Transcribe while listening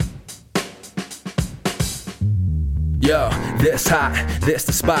Yo, this hot, this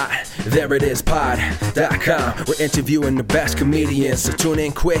the spot. There it is, pod.com. We're interviewing the best comedians, so tune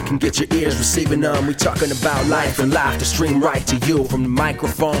in quick and get your ears receiving them. We talking about life and life to stream right to you, from the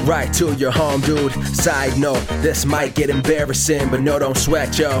microphone right to your home, dude. Side note, this might get embarrassing, but no, don't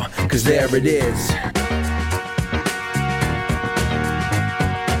sweat, yo, cause there it is.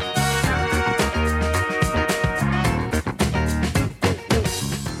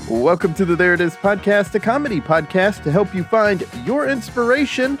 Welcome to the There It Is podcast, a comedy podcast to help you find your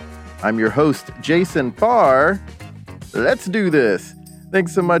inspiration. I'm your host, Jason Farr. Let's do this.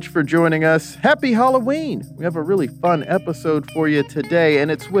 Thanks so much for joining us. Happy Halloween. We have a really fun episode for you today, and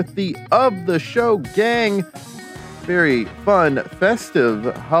it's with the Of the Show gang. Very fun,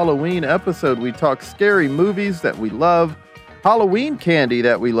 festive Halloween episode. We talk scary movies that we love, Halloween candy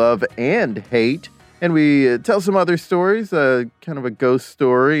that we love and hate, and we tell some other stories, kind of a ghost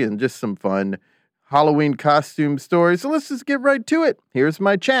story and just some fun Halloween costume stories. So let's just get right to it. Here's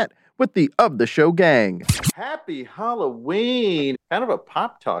my chat with the Of the Show gang. Happy Halloween. Kind of a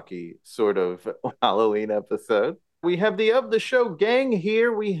pop-talky sort of Halloween episode. We have the Of the Show gang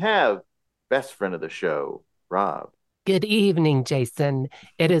here. We have best friend of the show, Rob. Good evening, Jason.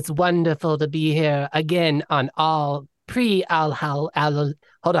 It is wonderful to be here again on all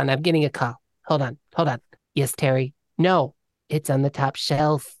hold on, I'm getting a call. Hold on. Yes, Terry. No, it's on the top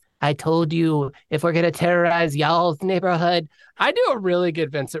shelf. I told you, if we're going to terrorize y'all's neighborhood, I do a really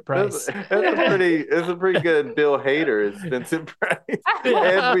good Vincent Price. That's a pretty good Bill Hader as Vincent Price.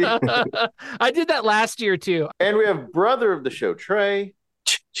 I did that last year, too. And we have brother of the show, Trey.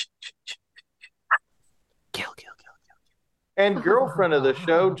 Kill. And girlfriend of the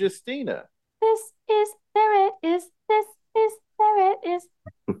show, Justina. There it is.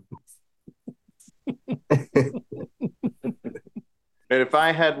 And if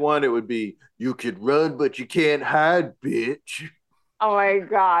I had one, it would be, you could run, but you can't hide, bitch. Oh my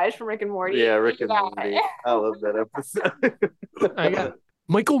gosh, from Rick and Morty. Yeah, Rick and Morty. I love that episode. I got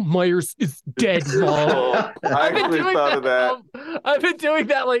Michael Myers is dead, Mom. I actually thought of that. I've been doing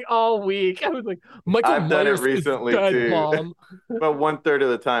that like all week. I was like, Michael Myers is dead, too. Mom. But 1/3 of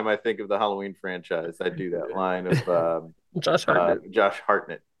the time I think of the Halloween franchise, I do that line of Josh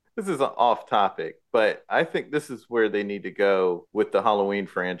Hartnett. This is off topic, but I think this is where they need to go with the Halloween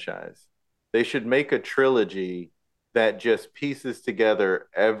franchise. They should make a trilogy that just pieces together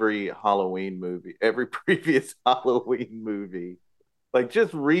every Halloween movie, every previous Halloween movie. Like,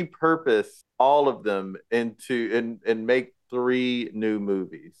 just repurpose all of them into and make 3 new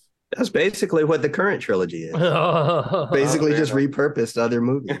movies. That's basically what the current trilogy is. Basically just repurposed other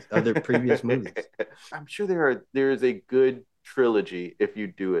movies, other previous movies. I'm sure there is a good trilogy if you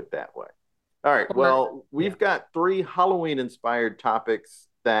do it that way. All right, well, we've got 3 Halloween-inspired topics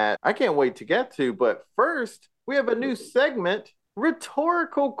that I can't wait to get to, but first, we have a new segment,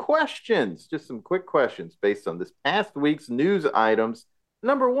 Rhetorical Questions. Just some quick questions based on this past week's news items.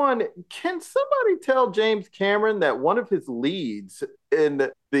 Number 1, can somebody tell James Cameron that one of his leads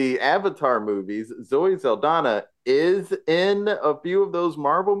in the Avatar movies, Zoe Saldana, is in a few of those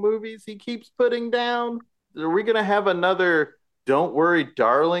Marvel movies he keeps putting down? Are we going to have another Don't Worry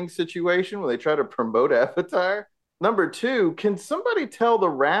Darling situation where they try to promote Avatar? Number 2, can somebody tell the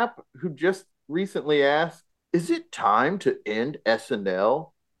Rap who just recently asked, is it time to end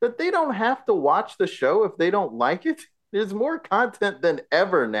SNL, that they don't have to watch the show if they don't like it? There's more content than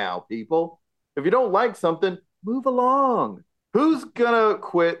ever now, people. If you don't like something, move along. Who's gonna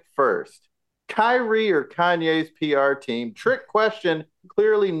quit first? Kyrie or Kanye's PR team? Trick question.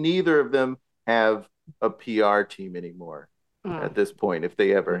 Clearly, neither of them have a PR team anymore at this point, if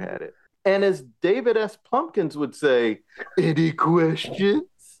they ever had it. And as David S. Pumpkins would say, any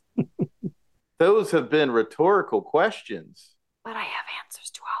questions? Those have been rhetorical questions. But I have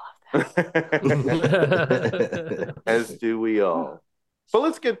answers to all of them. As do we all. So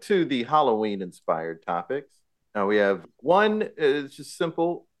let's get to the Halloween-inspired topics. Now we have one, is just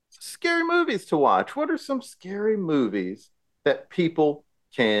simple, scary movies to watch. What are some scary movies that people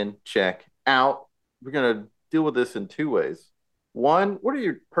can check out? We're going to deal with this in 2 ways. 1, what are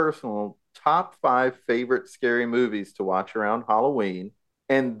your personal top 5 favorite scary movies to watch around Halloween?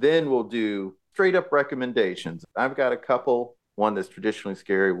 And then we'll do straight up recommendations. I've got a couple, one that's traditionally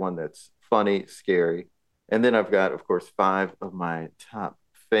scary, one that's funny, scary. And then I've got, of course, 5 of my top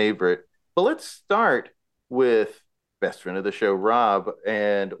favorite. But let's start with best friend of the show, Rob.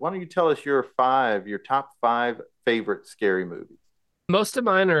 And why don't you tell us your top 5 favorite scary movies? Most of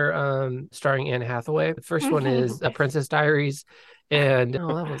mine are starring Anne Hathaway. The first one is A Princess Diaries. And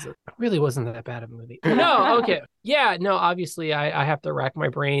no, really wasn't that bad of a movie. No, okay. Yeah, no, obviously I have to rack my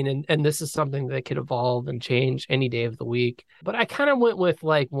brain and this is something that could evolve and change any day of the week. But I kind of went with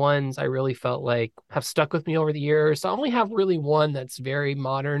like ones I really felt like have stuck with me over the years. So I only have really one that's very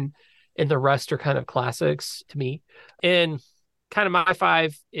modern and the rest are kind of classics to me. And kind of my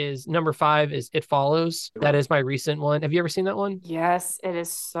number five is It Follows. That is my recent one. Have you ever seen that one? Yes, it is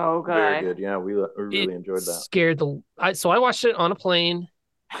so good. Very good. Yeah, we really enjoyed that. So I watched it on a plane,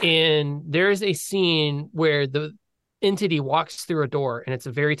 and there's a scene where the entity walks through a door, and it's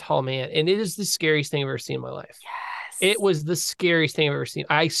a very tall man, and it is the scariest thing I've ever seen in my life. Yes. It was the scariest thing I've ever seen.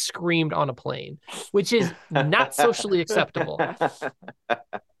 I screamed on a plane, which is not socially acceptable.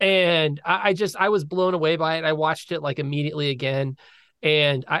 And I was blown away by it. I watched it like immediately again.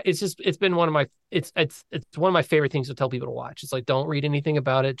 And it's been one of my favorite things to tell people to watch. It's like, don't read anything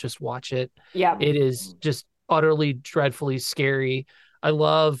about it. Just watch it. Yeah. It is just utterly dreadfully scary. I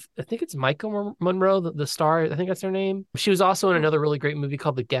think it's Michael Monroe, the star. I think that's her name. She was also in another really great movie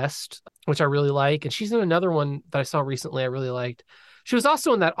called The Guest, which I really like. And she's in another one that I saw recently I really liked. She was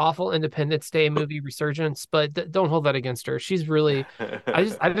also in that awful Independence Day movie Resurgence, but don't hold that against her. She's really,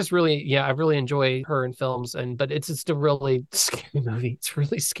 I really enjoy her in films, but it's just a really scary movie. It's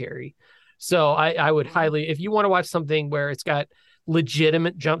really scary. So I would highly, if you want to watch something where it's got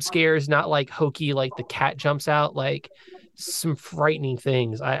legitimate jump scares, not like hokey, like the cat jumps out, like some frightening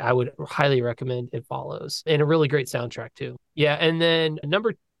things, I would highly recommend It Follows, and a really great soundtrack too. Yeah. And then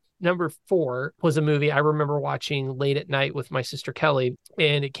number 4 was a movie I remember watching late at night with my sister Kelly,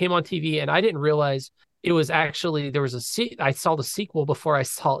 and it came on TV, and I didn't realize it was actually, I saw the sequel before I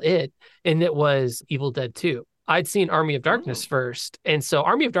saw it, and it was Evil Dead 2. I'd seen Army of Darkness first. And so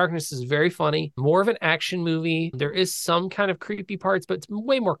Army of Darkness is very funny, more of an action movie. There is some kind of creepy parts, but it's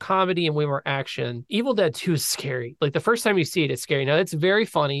way more comedy and way more action. Evil Dead 2 is scary. Like the first time you see it, it's scary. Now it's very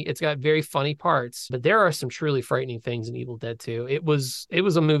funny. It's got very funny parts, but there are some truly frightening things in Evil Dead 2. It was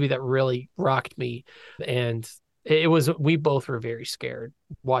a movie that really rocked me, and we both were very scared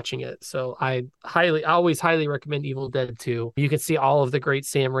watching it. So I always highly recommend Evil Dead 2. You can see all of the great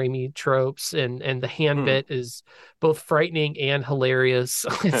Sam Raimi tropes, and the hand bit is both frightening and hilarious.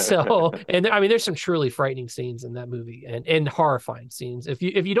 So, and I mean, there's some truly frightening scenes in that movie, and horrifying scenes. If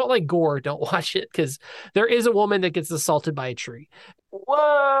you don't like gore, don't watch it, because there is a woman that gets assaulted by a tree.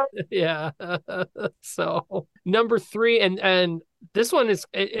 What? Yeah. So number 3, and this one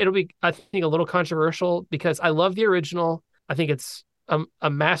it'll be, I think, a little controversial because I love the original. I think it's a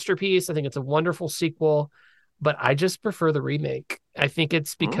masterpiece. I think it's a wonderful sequel, but I just prefer the remake. I think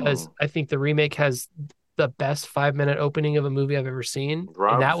it's because I think the remake has the best 5-minute opening of a movie I've ever seen.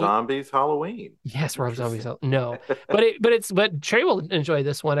 Rob Zombie's Halloween. Yes, Rob Zombie's No, but Trey will enjoy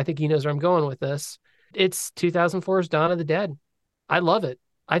this one. I think he knows where I'm going with this. It's 2004's Dawn of the Dead. I love it.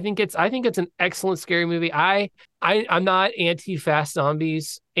 I think it's an excellent scary movie. I'm not anti-fast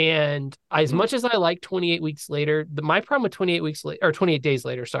zombies, and as much as I like 28 Weeks Later, my problem with 28 Days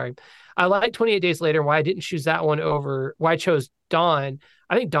Later, sorry, I like 28 Days Later. Why I didn't choose that one over why I chose Dawn.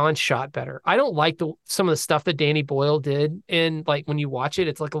 I think Dawn shot better. I don't like some of the stuff that Danny Boyle did, and like when you watch it,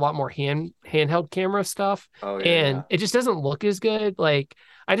 it's like a lot more handheld camera stuff, it just doesn't look as good. Like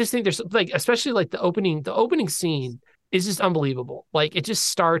I just think there's like, especially like the opening scene is just unbelievable. Like it just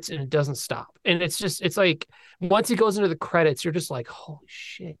starts and it doesn't stop. And it's like once it goes into the credits, you're just like, holy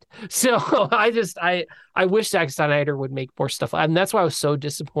shit. So I wish Zack Snyder would make more stuff. And that's why I was so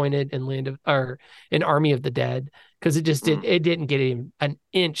disappointed in Army of the Dead, because it didn't get even an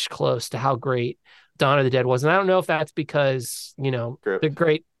inch close to how great Dawn of the Dead was. And I don't know if that's because, the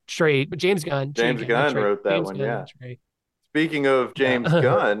great but James Gunn wrote that one. Yeah. Speaking of James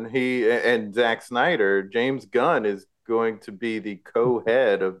Gunn, he and Zack Snyder, James Gunn is going to be the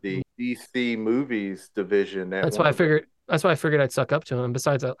co-head of the DC movies division. That's why I figured I'd suck up to him.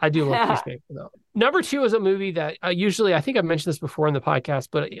 Besides, I do love Peacemaker though. Number 2 is a movie that usually, I think I've mentioned this before in the podcast,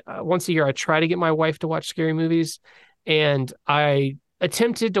 but once a year I try to get my wife to watch scary movies, and I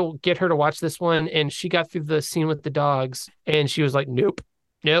attempted to get her to watch this one, and she got through the scene with the dogs, and she was like, nope.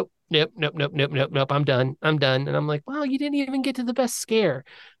 I'm done. And I'm like, well, you didn't even get to the best scare.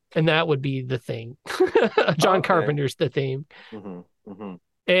 And that would be The Thing. John Carpenter's The Thing.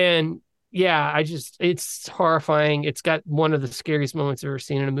 And yeah, it's horrifying. It's got one of the scariest moments I've ever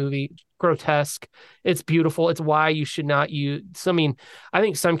seen in a movie. Grotesque. It's beautiful. It's why you should not use. So, I mean, I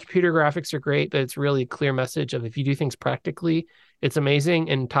think some computer graphics are great, but it's really a clear message of if you do things practically, it's amazing.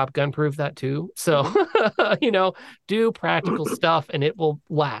 And Top Gun proved that too. So, do practical stuff and it will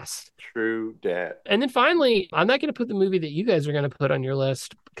last. True dat. And then finally, I'm not going to put the movie that you guys are going to put on your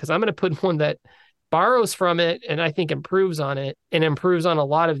list, because I'm going to put one that borrows from it and I think improves on it and improves on a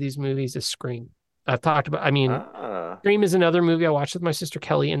lot of these movies is Scream. I've talked about, Scream is another movie I watched with my sister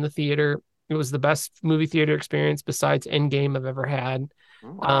Kelly in the theater. It was the best movie theater experience besides Endgame I've ever had.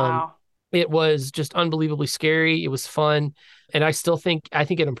 Wow. It was just unbelievably scary. It was fun. And I think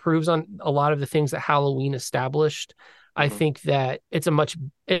it improves on a lot of the things that Halloween established. I think that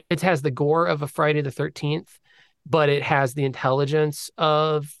it has the gore of a Friday the 13th, but it has the intelligence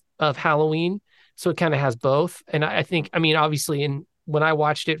of Halloween. So it kind of has both. And I think, obviously when I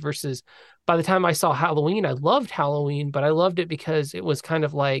watched it versus by the time I saw Halloween, I loved Halloween, but I loved it because it was kind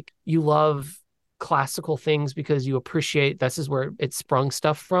of like you love classical things because you appreciate this is where it sprung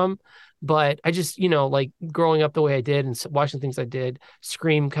stuff from. But I just, like growing up the way I did and watching things I did,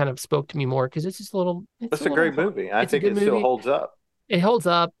 Scream kind of spoke to me more because it's just a little. It's a great movie. I think it still holds up. It holds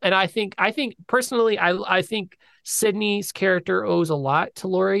up, and I think personally, I think Sydney's character owes a lot to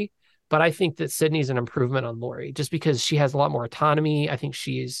Laurie, but I think that Sydney's an improvement on Laurie just because she has a lot more autonomy. I think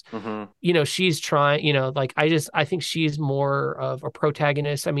she's, she's trying, I think she's more of a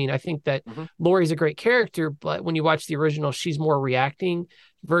protagonist. I mean, I think that Laurie's a great character, but when you watch the original, she's more reacting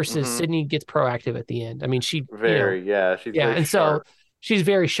versus Sydney gets proactive at the end. I mean, she's very sharp. So she's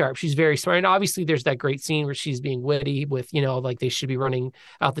very sharp. She's very smart. And obviously there's that great scene where she's being witty with, like they should be running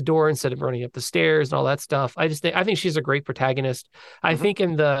out the door instead of running up the stairs and all that stuff. I think she's a great protagonist. I think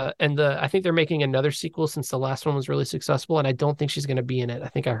I think they're making another sequel since the last one was really successful. And I don't think she's going to be in it. I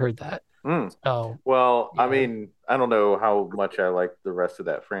think I heard that. So, well, yeah. I mean, I don't know how much I like the rest of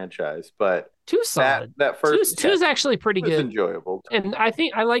that franchise, but two's solid. That first two is actually pretty good, enjoyable, and I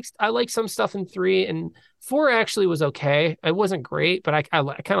think I like some stuff in 3 and 4. Actually, was okay. It wasn't great, but I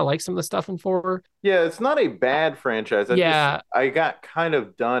kind of like some of the stuff in 4. Yeah, it's not a bad franchise. I got kind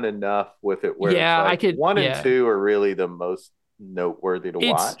of done enough with it. Where I could 1 and 2 are really the most noteworthy to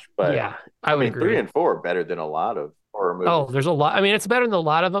watch, but I would agree. 3 and 4 are better than a lot of horror movies. Oh, there's a lot. I mean, it's better than a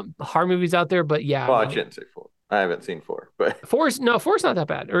lot of them horror movies out there, but yeah. Well, I shouldn't say 4. I haven't seen 4, but 4's not that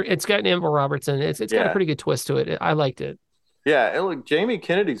bad. Or it's got Amber Robertson. It's got a pretty good twist to it. I liked it. Yeah, and look, Jamie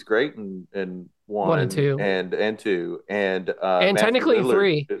Kennedy's great in 1 and 2 and 2 and technically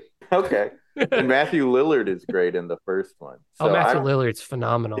Lillard 3. Okay. And Matthew Lillard is great in the first one. So Matthew Lillard's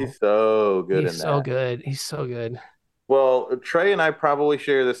phenomenal. He's so good He's so good. He's so good. Well, Trey and I probably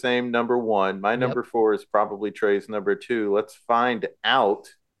share the same number 1. My number 4 is probably Trey's number 2. Let's find out.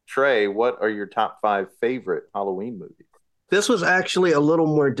 Trey, what are your top 5 favorite Halloween movies? This was actually a little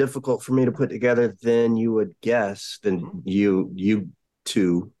more difficult for me to put together than you would guess, than you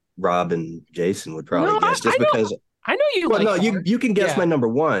two, Rob and Jason, would probably guess. Because I know you. Well, you can guess my number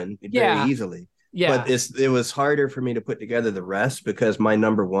 1 very easily. Yeah, but it was harder for me to put together the rest because my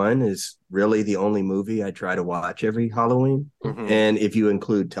number 1 is really the only movie I try to watch every Halloween. And if you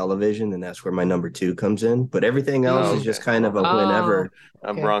include television, then that's where my number 2 comes in. But everything else is just kind of a whenever.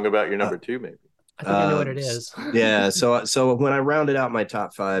 I'm wrong about your number 2, maybe. I think I know what it is. Yeah. So when I rounded out my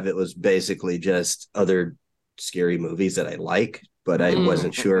top 5, it was basically just other scary movies that I like, but I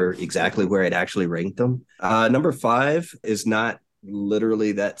wasn't sure exactly where I'd actually rank them. Number 5 is not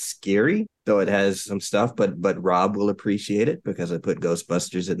literally that scary, though it has some stuff, but Rob will appreciate it because I put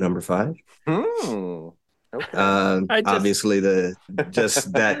Ghostbusters at number 5. Okay. Obviously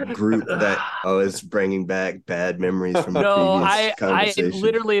that group that is bringing back bad memories from the previous conversation. I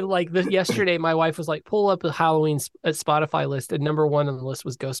literally yesterday my wife was like, pull up the Halloween Spotify list, and number 1 on the list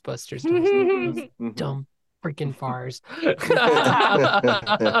was Ghostbusters. Dumb freaking fars.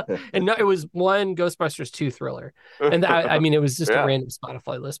 And no, it was 1 Ghostbusters, 2 Thriller, and it was just a random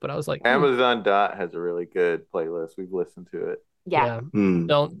Spotify list, but I was like, Amazon Dot has a really good playlist. We've listened to it.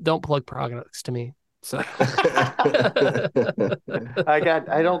 Don't plug products to me. So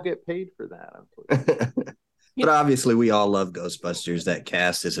I don't get paid for that. But obviously we all love Ghostbusters. That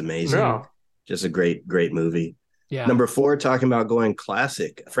cast is amazing. Yeah. Just a great movie. Yeah. Number 4, talking about going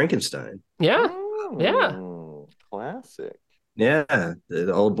classic, Frankenstein. Yeah. Classic. Yeah.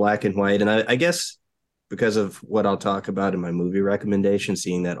 The old black and white. And I guess because of what I'll talk about in my movie recommendation,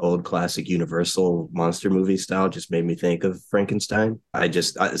 seeing that old classic Universal monster movie style just made me think of Frankenstein.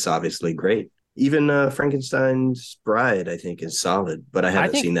 It's obviously great. Even Frankenstein's Bride, I think, is solid, but I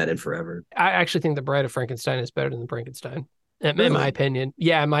haven't seen that in forever. I actually think The Bride of Frankenstein is better than Frankenstein, in my opinion.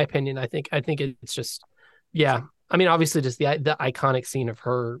 Yeah, in my opinion, I think it's just, I mean, obviously, just the iconic scene of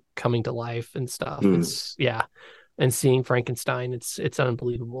her coming to life and stuff. It's and seeing Frankenstein, it's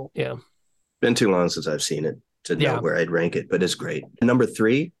unbelievable. Yeah, been too long since I've seen it to know where I'd rank it, but it's great. Number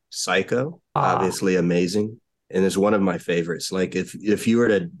 3, Psycho, obviously amazing. And it's one of my favorites. Like if you were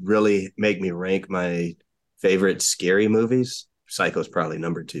to really make me rank my favorite scary movies, Psycho's probably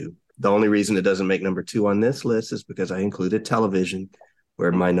number 2. The only reason it doesn't make number 2 on this list is because I included television,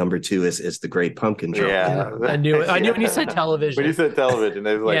 where my number 2 is the Great Pumpkin Jump. Yeah. I knew it. I knew when you said television. When you said television,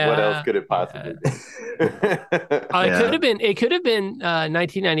 I was like, what else could it possibly be? It could have been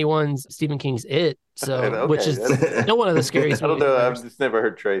 1991's Stephen King's It, Okay, which is still one of the scariest I don't movies. know. I've just never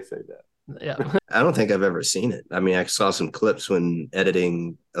heard Trey say that. Yeah. I don't think I've ever seen it. I mean, I saw some clips when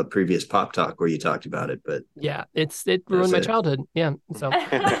editing a previous Pop Talk where you talked about it, but Yeah, it ruined my childhood. Yeah, so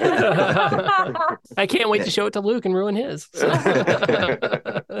I can't wait to show it to Luke and ruin his. So.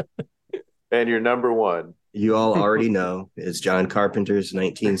 And your number 1. you all already know is John Carpenter's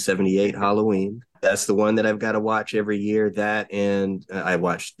 1978 Halloween. That's the one that I've got to watch every year. That, and I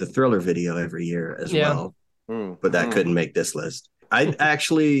watched the Thriller video every year as well, but that couldn't make this list. I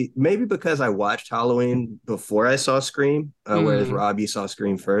actually, maybe because I watched Halloween before I saw Scream, whereas Rob, you saw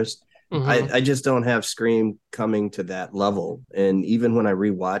Scream first. I just don't have Scream coming to that level. And even when I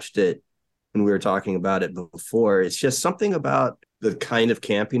rewatched it, when we were talking about it before, it's just something about the kind of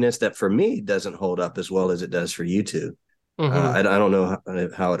campiness that for me doesn't hold up as well as it does for you two. I don't know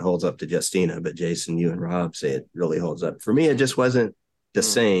how it holds up to Justina, but Jason, you and Rob say it really holds up. For me, it just wasn't the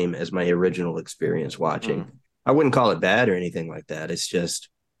same as my original experience watching. I wouldn't call it bad or anything like that.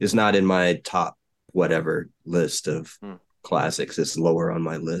 It's not in my top whatever list of classics. It's lower on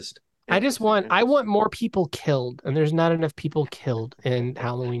my list. I want more people killed, and there's not enough people killed in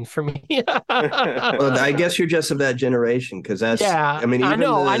Halloween for me. Well, I guess you're just of that generation, because that's, I mean, I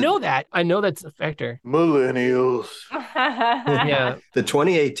know that's a factor. Millennials. Yeah. The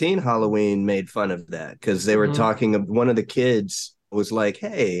 2018 Halloween made fun of that because they were talking of one of the kids was like,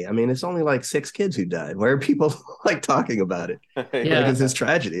 hey, I mean, it's only like 6 kids who died. Why are people like talking about it? Yeah. Like, it's this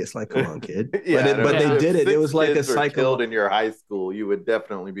tragedy. It's like, come on, kid. Yeah, but they did it. It was like a cycle. Killed in your high school, you would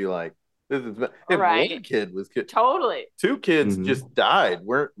definitely be like, this is if one kid was killed. Totally. 2 kids just died,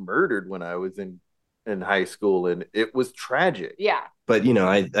 weren't murdered when I was in high school, and it was tragic. Yeah. But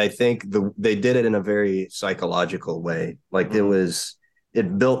I think they did it in a very psychological way. Like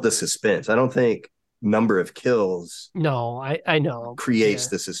it built the suspense. I don't think number of kills I know creates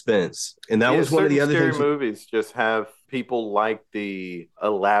the suspense, and that was one of the other scary things. Movies just have people like the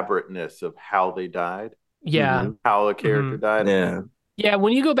elaborateness of how they died, how a character died. Yeah,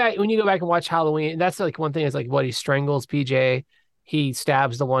 when you go back and watch Halloween, that's like one thing is like what he strangles PJ, he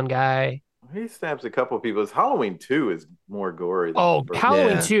stabs the one guy. He stabs a couple of people. Halloween 2 is more gory than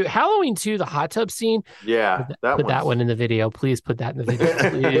Halloween 2, the hot tub scene. Yeah, put that one in the video. Please put that in the video.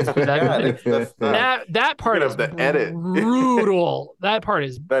 Please put that in the video. That part is brutal. That part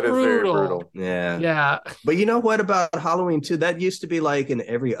is that brutal. Is very brutal. Yeah. But you know what about Halloween 2? That used to be like in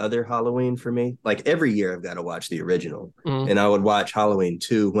every other Halloween for me. Like every year I've got to watch the original. And I would watch Halloween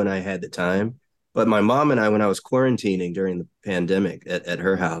 2 when I had the time. But my mom and I, when I was quarantining during the pandemic at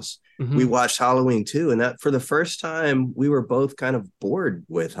her house, we watched Halloween 2. And that for the first time, we were both kind of bored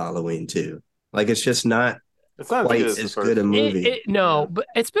with Halloween 2. Like, it's just not quite as good a movie. But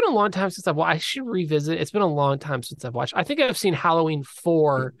it's been a long time since I've watched. I should revisit. It's been a long time since I've watched. I think I've seen Halloween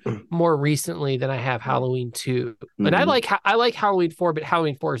 4 more recently than I have Halloween 2. And I like Halloween 4, but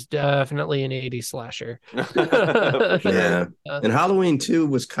Halloween 4 is definitely an 80s slasher. And Halloween 2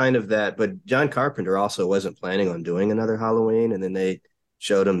 was kind of that, but John Carpenter also wasn't planning on doing another Halloween, and then they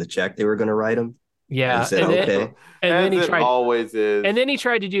showed him the check they were going to write him. Yeah, said, and then he tried always is. And then he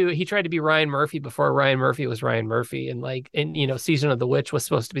tried to be Ryan Murphy before Ryan Murphy was Ryan Murphy, and Season of the Witch was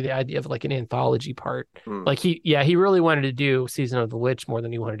supposed to be the idea of like an anthology part. Like he really wanted to do Season of the Witch more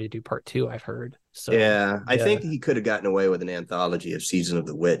than he wanted to do part 2. I've heard. So I think he could have gotten away with an anthology if Season of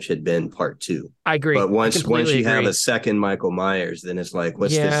the Witch had been part 2. I agree. But once you have a second Michael Myers, then it's like,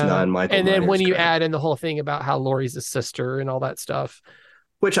 what's this non-Michael Myers? And then when you add in the whole thing about how Laurie's a sister and all that stuff,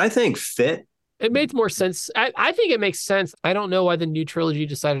 which I think fit. It made more sense. I think it makes sense. I don't know why the new trilogy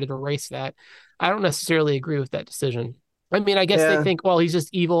decided to erase that. I don't necessarily agree with that decision. I mean, I guess they think, well, he's just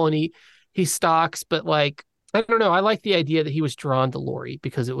evil and he stalks, but like, I don't know. I like the idea that he was drawn to Laurie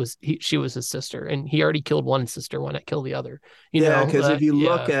because she was his sister, and he already killed one sister. Why not kill the other? Because if you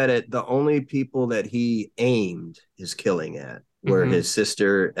look at it, the only people that he aimed his killing at were his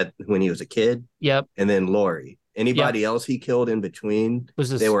sister when he was a kid. Yep. And then Laurie. Anybody else he killed in between,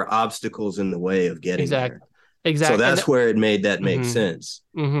 they were obstacles in the way of getting there. Exactly. So that's where it made that make sense.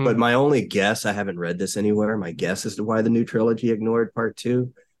 But my only guess, I haven't read this anywhere, my guess as to why the new trilogy ignored part 2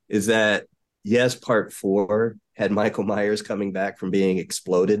 is that, yes, part 4 had Michael Myers coming back from being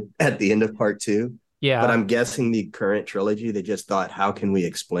exploded at the end of part 2. Yeah. But I'm guessing the current trilogy, they just thought, how can we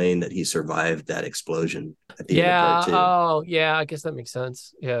explain that he survived that explosion at the end of part 2? Oh, yeah. I guess that makes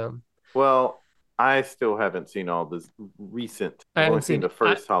sense. Yeah. Well, I still haven't seen all this recent. I I've only haven't seen seen. the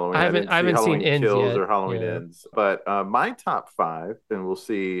first Halloween. I haven't. didn't I see haven't seen Halloween Ends Kills yet. or Halloween Yeah. Ends. But my top five, and we'll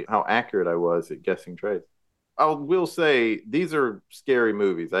see how accurate I was at guessing Trey's. I will say these are scary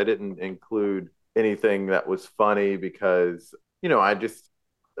movies. I didn't include anything that was funny because, I just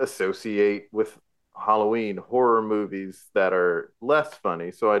associate with Halloween horror movies that are less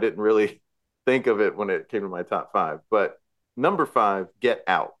funny. So I didn't really think of it when it came to my top five. But number five, Get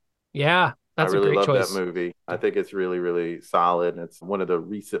Out. Yeah, I that's a really great love choice. that movie. I think it's really, really solid. And it's one of the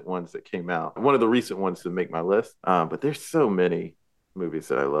recent ones that came out. One of the recent ones to make my list. But there's so many movies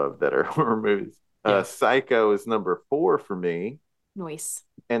that I love that are horror movies. Yeah. Psycho is number 4 for me. Nice.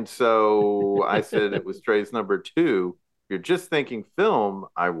 And so I said it was Trey's number 2. If you're just thinking film,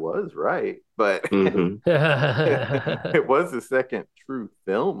 I was right. But Mhm. it was the second true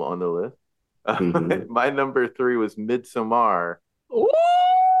film on the list. Mhm. My number 3 was Midsommar.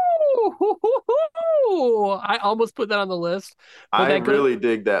 Ooh, I almost put that on the list. But I that goes, really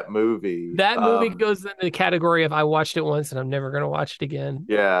dig that movie. that movie goes in the category of I watched it once and I'm never going to watch it again.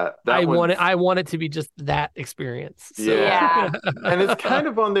 Yeah, I want it to be just that experience. So. Yeah. And it's kind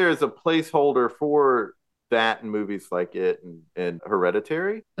of on there as a placeholder for that and movies like it and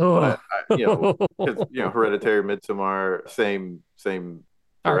Hereditary. Oh. But, because Hereditary, Midsommar, same Ari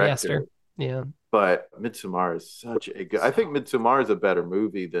director. Aster. Yeah. But Midsommar is such a good. I think Midsommar is a better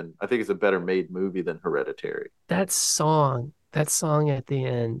movie I think it's a better made movie than Hereditary. That song at the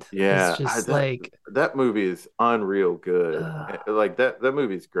end. Yeah, is just that movie is unreal good. Like that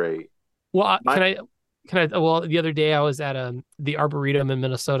movie's great. Well, well, the other day I was at the Arboretum in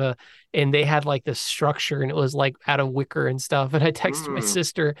Minnesota and they had like this structure and it was like out of wicker and stuff. And I texted my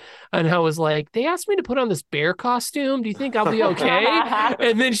sister and I was like, they asked me to put on this bear costume. Do you think I'll be okay?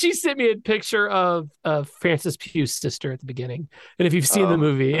 And then she sent me a picture of Frances Pugh's sister at the beginning. And if you've seen the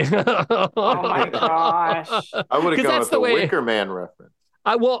movie. Oh my gosh. I would have gone with the Wicker Man reference.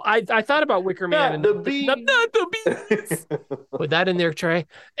 I thought about Wicker Man and the bees. Not the bees. Put that in there, Trey.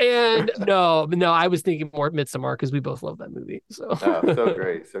 And no, I was thinking more Midsommar because we both love that movie. So so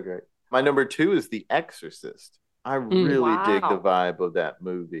great. My number 2 is The Exorcist. I really dig the vibe of that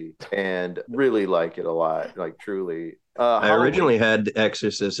movie and really like it a lot. Like truly. I originally had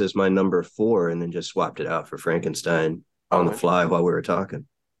Exorcist as my number 4 and then just swapped it out for Frankenstein on the fly while we were talking.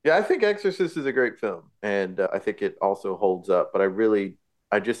 Yeah, I think Exorcist is a great film, and I think it also holds up. But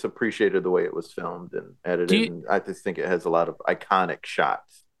I just appreciated the way it was filmed and edited, and I just think it has a lot of iconic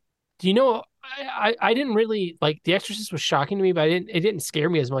shots. Do you know? I didn't really like The Exorcist was shocking to me, but it didn't scare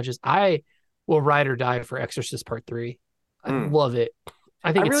me as much as I will ride or die for Exorcist Part 3. I love it.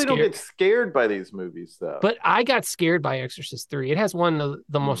 I really don't get scared by these movies, though. But I got scared by Exorcist 3. It has one of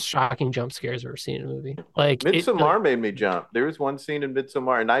the most shocking jump scares I've ever seen in a movie. Like Midsommar made me jump. There was one scene in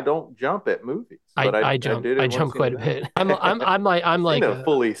Midsommar, and I don't jump at movies. But I jump. I jump quite a bit. I'm like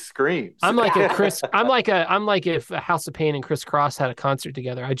fully screams. I'm like if House of Pain and Chris Cross had a concert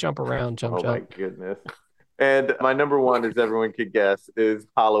together. I jump around, jump. Oh my goodness. And my number 1, as everyone could guess, is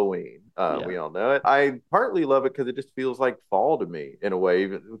Halloween. We all know it. I partly love it because it just feels like fall to me in a way,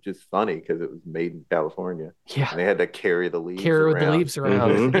 which is funny because it was made in California. Yeah. And they had to carry the leaves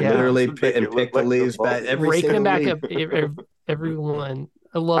around. Mm-hmm. Yeah. Literally pick the leaves back. Raking them back up, everyone.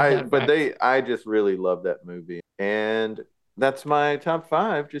 I love that. I just really love that movie. And that's my top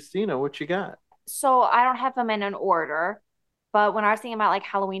 5. Justina, what you got? So I don't have them in an order. But when I was thinking about like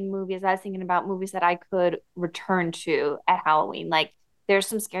Halloween movies, I was thinking about movies that I could return to at Halloween. Like there's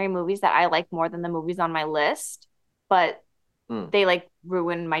some scary movies that I like more than the movies on my list, but they like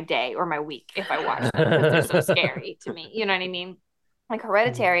ruin my day or my week if I watch them because they're so scary to me. You know what I mean? Like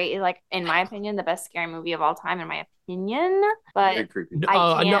Hereditary is like, in my opinion, the best scary movie of all time, in my opinion. But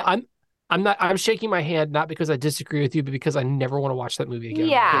I'm shaking my hand not because I disagree with you, but because I never want to watch that movie again.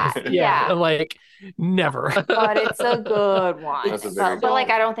 Yeah. Like never. But it's a good one. But like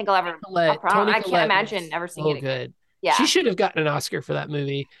I don't think I'll ever. I can't imagine never seeing it again. Good. Yeah. She should have gotten an Oscar for that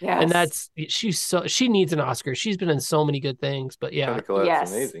movie. Yes. And she needs an Oscar. She's been in so many good things, but yeah.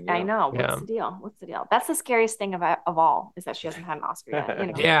 Yes. Amazing, I know. What's the deal? That's the scariest thing of all is that she hasn't had an Oscar yet. You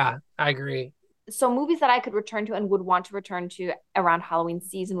know? Yeah, I agree. So movies that I could return to and would want to return to around Halloween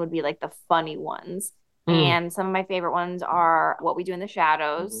season would be like the funny ones. And some of my favorite ones are What We Do in the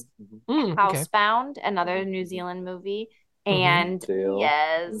Shadows, Housebound, another New Zealand movie, and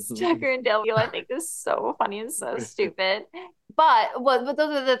Tucker and Dale. I think is so funny and so stupid. But those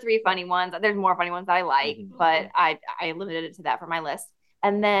are the 3 funny ones. There's more funny ones that I like, but I limited it to that for my list.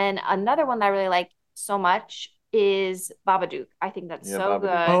 And then another one that I really like so much is Babadook. I think that's so good.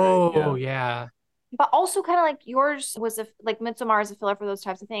 Oh yeah. But also kind of like yours was like Midsommar is a filler for those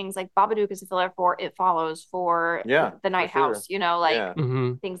types of things. Like Babadook is a filler for It Follows, for The Night House, like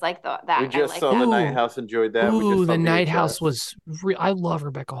things like that. We just saw The Night House, enjoyed that. The Night House was I love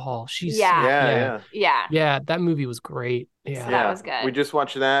Rebecca Hall. She's yeah. That movie was great. Yeah. So that was good. We just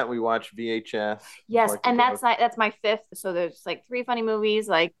watched that. We watched VHS. Yes, and that's my fifth. So there's like 3 funny movies.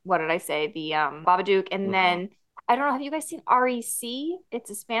 Like what did I say? The Babadook, and then I don't know. Have you guys seen REC? It's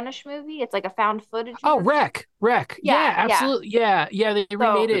a Spanish movie. It's like a found footage. Oh, Rec. Yeah, absolutely. Yeah. They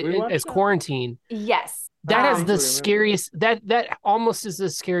remade it as Quarantine. Yes. That has the scariest. That almost is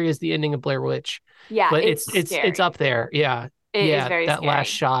as scary as the ending of Blair Witch. Yeah, but it's up there. Yeah. It is very that scary. Last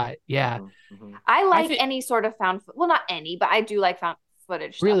shot. Yeah. I like any sort of found. Well, not any, but I do like found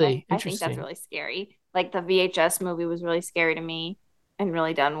footage stuff. Really, I think that's really scary. Like the VHS movie was really scary to me. And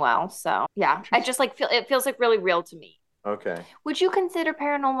really done well. So yeah, I just like it feels like really real to me. Okay. Would you consider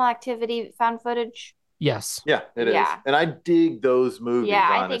Paranormal Activity found footage? Yes. Yeah, it is. And I dig those movies, honestly.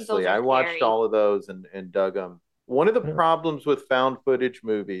 I think those are watched scary. all of those and dug them. One of the problems with found footage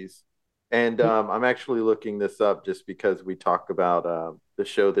movies, and I'm actually looking this up just because we talk about the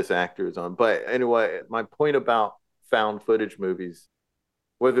show this actor is on. But anyway, my point about found footage movies,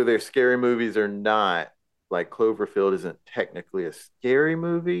 whether they're scary movies or not, like Cloverfield isn't technically a scary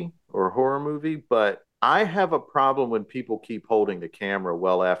movie or a horror movie, but I have a problem when people keep holding the camera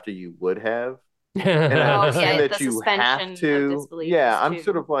well after you would have. And I understand that you have to. Yeah, I'm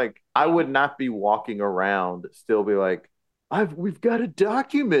sort of like, I would not be walking around, still be like, we've got to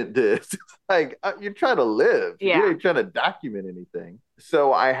document this. Like, you're trying to live. Yeah. You ain't trying to document anything.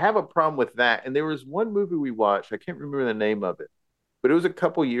 So I have a problem with that. And there was one movie we watched, I can't remember the name of it, but it was a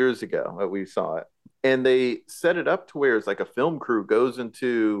couple years ago that we saw it. And they set it up to where it's like a film crew goes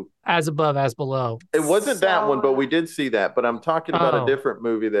into As Above, As Below. It wasn't that one, but we did see that. But I'm talking about a different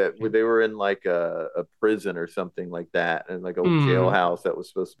movie where they were in like a prison or something like that, and like a jailhouse that was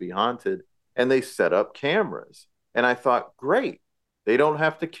supposed to be haunted. And they set up cameras. And I thought, great, they don't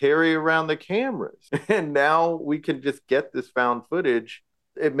have to carry around the cameras. And now we can just get this found footage.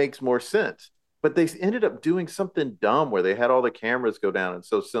 It makes more sense. But they ended up doing something dumb where they had all the cameras go down. And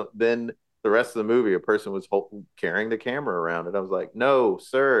so then the rest of the movie, a person was carrying the camera around it. I was like, no,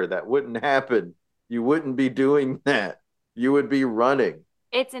 sir, that wouldn't happen. You wouldn't be doing that. You would be running.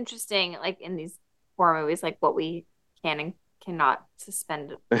 It's interesting, like in these horror movies, like what we can and cannot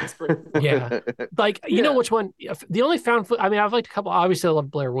suspend disbelief. Yeah. Like, you know which one? The only found footage, I mean, I've liked a couple. Obviously, I love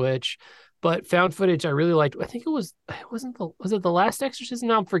Blair Witch. But found footage I really liked. I think was it The Last Exorcism?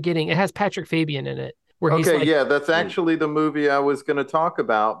 Now I'm forgetting. It has Patrick Fabian in it. That's actually the movie I was going to talk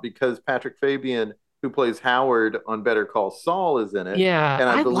about because Patrick Fabian, who plays Howard on Better Call Saul, is in it. Yeah. And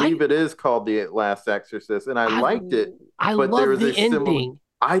I believe it is called The Last Exorcist. And I liked it. I love the ending.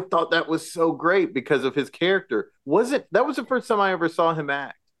 I thought that was so great because of his character. That was the first time I ever saw him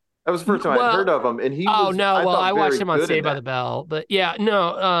act. That was the first time I'd heard of him, and he. I watched him on Saved by the Bell, but I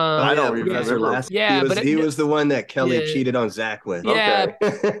don't remember. He was the one that Kelly cheated on Zach with. Yeah.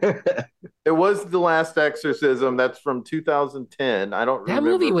 Okay. It was The Last Exorcism. That's from 2010. I don't remember.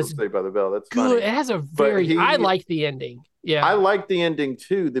 That movie was Saved by the Bell. That's good. Funny. It has a I like the ending. Yeah, I like the ending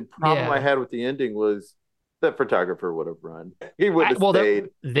too. The problem I had with the ending was that photographer would have run. He would have stayed.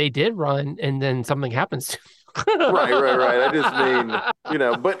 They did run, and then something happens to right. I just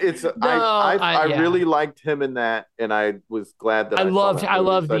mean, but it's I really liked him in that, and I was glad that I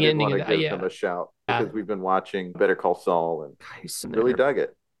loved the ending of that. Give him a shout because we've been watching Better Call Saul and really dug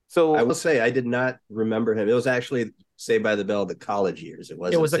it. So I will say I did not remember him. It was actually Saved by the Bell the college years. It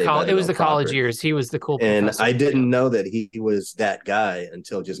was the college years. He was the cool and professor. I didn't know that he was that guy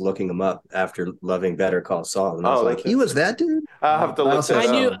until just looking him up after loving Better Call Saul. And I was like, he was that dude? I'll have to look. I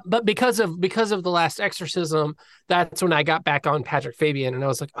knew, but because of The Last Exorcism, that's when I got back on Patrick Fabian, and I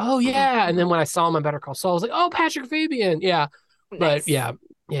was like, oh yeah. And then when I saw him on Better Call Saul, I was like, oh, Patrick Fabian, yeah. But yeah.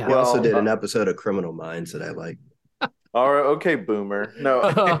 He also did an episode of Criminal Minds that I liked. All right, okay, boomer. No.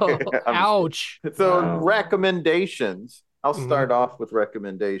 Ouch. So recommendations. I'll start off with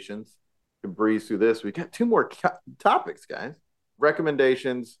recommendations to breeze through this. We got 2 more topics, guys.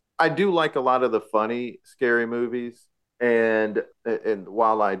 Recommendations. I do like a lot of the funny, scary movies. And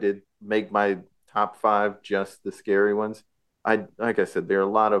while I did make my top 5 just the scary ones, like I said, there are a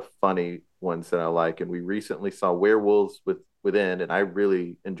lot of funny ones that I like. And we recently saw Werewolves Within, and I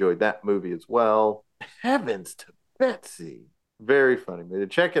really enjoyed that movie as well. Heavens to Betsy. Very funny movie.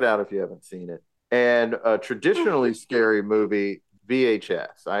 Check it out if you haven't seen it. And a traditionally scary movie,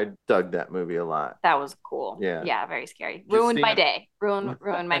 VHS. I dug that movie a lot. That was cool. Yeah. Yeah, very scary. Ruined my day. Ruined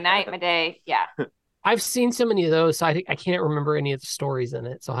my night, my day. Yeah. I've seen so many of those, so I can't remember any of the stories in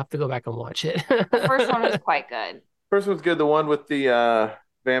it. So I'll have to go back and watch it. The first one was quite good. First one's good. The one with the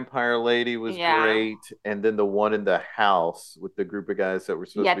vampire lady was great, and then the one in the house with the group of guys that were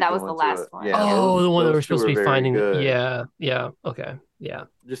supposed to be that was the last one. Yeah, the one that we're supposed to be finding. Good. Yeah. Okay. Yeah.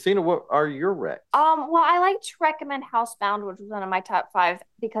 Justina, what are your recs? Well, I like to recommend Housebound, which was one of my top 5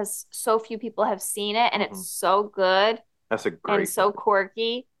 because so few people have seen it, and it's so good. That's a great and so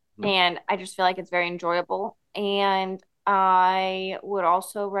quirky, and I just feel like it's very enjoyable. And I would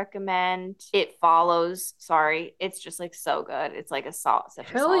also recommend It Follows. Sorry, it's just like so good. It's like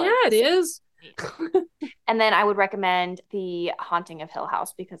Hell yeah, it is. And then I would recommend The Haunting of Hill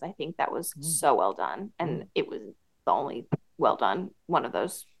House because I think that was so well done, and it was the only well done one of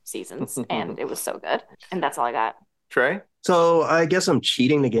those seasons, and it was so good. And that's all I got. Trey? So I guess I'm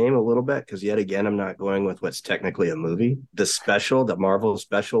cheating the game a little bit because yet again, I'm not going with what's technically a movie. The Marvel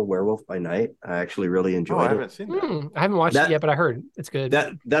special, Werewolf by Night, I actually really enjoyed it. I haven't seen that. I haven't watched it yet, but I heard it's good.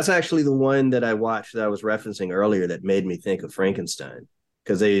 That's actually the one that I watched that I was referencing earlier that made me think of Frankenstein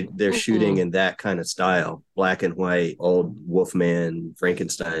because they're shooting in that kind of style, black and white, old Wolfman,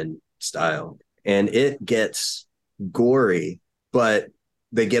 Frankenstein style. And it gets gory, but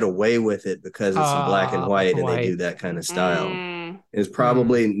they get away with it because it's in black and white and they do that kind of style. It's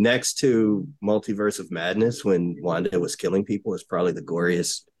probably next to Multiverse of Madness when Wanda was killing people is probably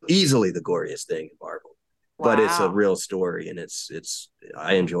easily the goriest thing in Marvel. Wow. But it's a real story and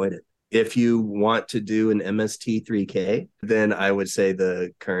I enjoyed it. If you want to do an MST3K, then I would say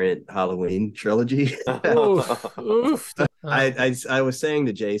the current Halloween trilogy. Oof. I was saying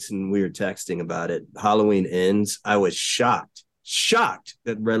to Jason, we were texting about it. Halloween Ends. I was shocked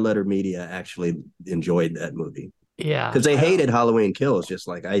that Red Letter Media actually enjoyed that movie. Yeah. Because they hated Halloween Kills just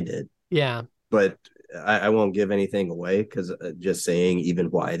like I did. Yeah. But I won't give anything away because just saying even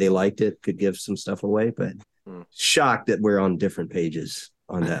why they liked it could give some stuff away. But shocked that we're on different pages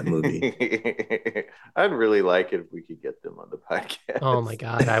on that movie. I'd really like it if we could get them on the podcast. Oh my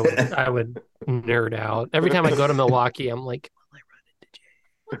God. I would nerd out. Every time I go to Milwaukee, I'm like,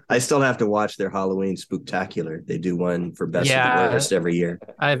 I still have to watch their Halloween Spooktacular. They do one for best of the worst every year.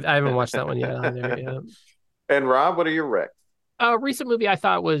 I haven't watched that one yet either. Yeah. And Rob, what are your recs? A recent movie I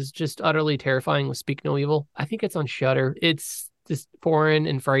thought was just utterly terrifying was Speak No Evil. I think it's on Shudder. It's just foreign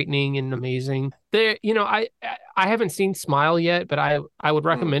and frightening and amazing. There, I haven't seen Smile yet, but I would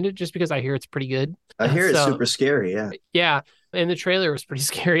recommend it just because I hear it's pretty good. I hear it's super scary. Yeah. Yeah. And the trailer was pretty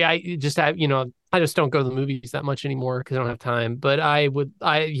scary. I just don't go to the movies that much anymore because I don't have time. But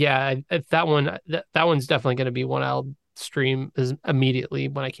if that one's definitely going to be one I'll stream immediately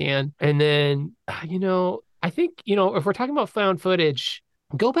when I can. And then, I think, if we're talking about found footage,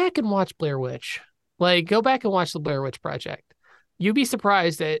 go back and watch Blair Witch. Like, go back and watch the Blair Witch Project. You'd be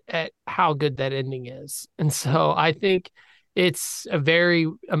surprised at how good that ending is. And so I think it's a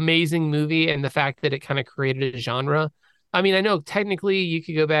very amazing movie, and the fact that it kind of created a genre. I mean, I know technically you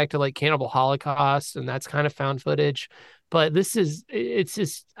could go back to like Cannibal Holocaust, and that's kind of found footage, but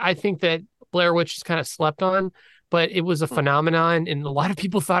I think that Blair Witch is kind of slept on, but it was a phenomenon and a lot of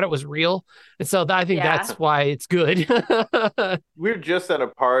people thought it was real. And so I think that's why it's good. We were just at a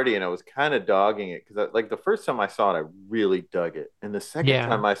party and I was kind of dogging it because like the first time I saw it, I really dug it. And the second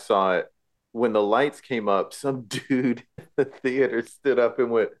time I saw it, when the lights came up, some dude in the theater stood up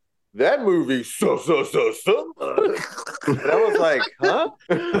and went, "That movie, so. And I was like, huh?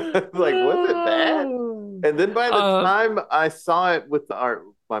 Like, was it that? And then by the time I saw it with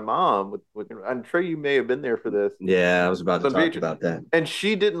my mom, I'm sure you may have been there for this. Yeah, I was about to talk about that. And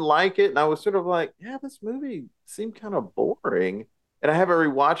she didn't like it. And I was sort of like, yeah, this movie seemed kind of boring. And I haven't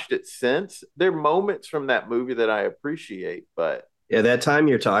rewatched it since. There are moments from that movie that I appreciate, but yeah, that time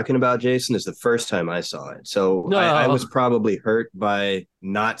you're talking about, Jason, is the first time I saw it. So I was probably hurt by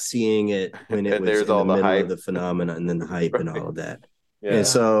not seeing it when it was in the middle of the phenomena and then the hype and all of that. Yeah. And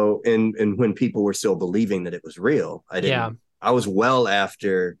so, and when people were still believing that it was real, I was well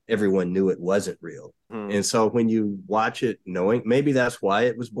after everyone knew it wasn't real. And so when you watch it knowing, maybe that's why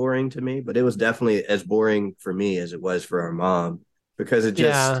it was boring to me, but it was definitely as boring for me as it was for our mom because it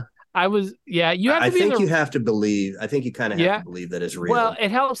just... you have to believe. I think you kind of have to believe that it's real. Well,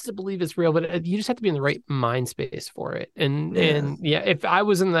 it helps to believe it's real, but you just have to be in the right mind space for it. And if I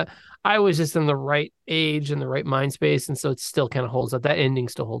was just in the right age and the right mind space, and so it still kind of holds up. That ending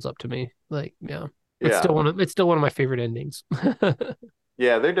still holds up to me. Like, it's still one of my favorite endings.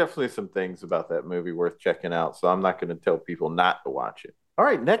 Yeah, there are definitely some things about that movie worth checking out. So I'm not going to tell people not to watch it. All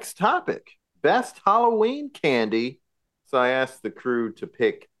right, next topic: best Halloween candy. So I asked the crew to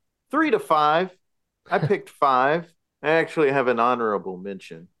pick 3 to 5. I picked 5. I actually have an honorable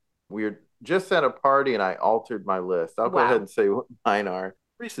mention. We're just at a party and I altered my list. I'll go ahead and say what mine are.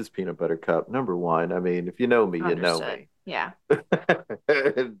 Reese's Peanut Butter Cup, number one. I mean, if you know me, you know me. Yeah.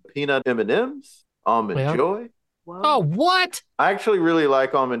 Peanut M&Ms, Almond Joy. Whoa. Oh, what? I actually really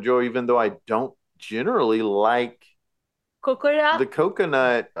like Almond Joy, even though I don't generally like coconut. The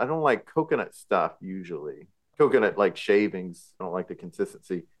coconut. I don't like coconut stuff usually. Coconut like shavings. I don't like the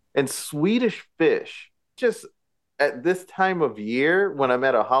consistency. And Swedish Fish. Just at this time of year, when I'm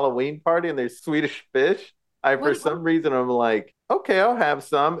at a Halloween party and there's Swedish Fish, for some reason I'm like, okay, I'll have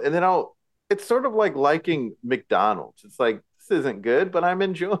some, and then it's sort of like liking McDonald's. It's like, this isn't good, but I'm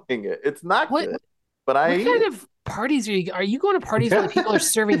enjoying it. It's not good, but I eat it. What kind of parties are you going to parties where people are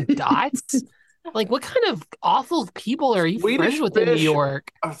serving dots? Like, what kind of awful people are you friends with in New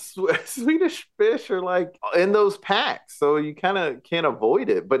York? Swedish Fish are like in those packs, so you kind of can't avoid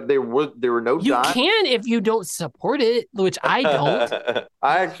it. But there were no dots. You can if you don't support it, which I don't.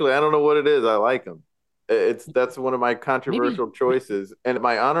 I don't know what it is. I like them. That's one of my controversial choices. And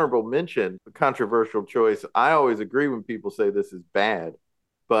my honorable mention, controversial choice, I always agree when people say this is bad.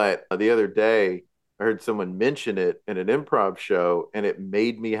 But the other day, I heard someone mention it in an improv show, and it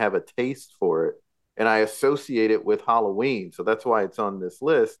made me have a taste for it. And I associate it with Halloween. So that's why it's on this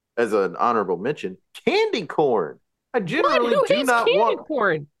list as an honorable mention. Candy corn. I generally do not want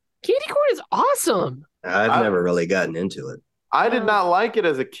corn. Candy corn is awesome. I've never really gotten into it. I did not like it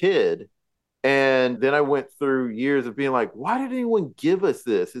as a kid. And then I went through years of being like, why did anyone give us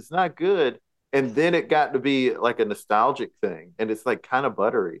this? It's not good. And then it got to be like a nostalgic thing. And it's like kind of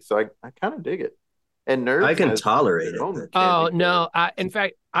buttery. So I kind of dig it. And Nerds, I can tolerate it. Oh, no. In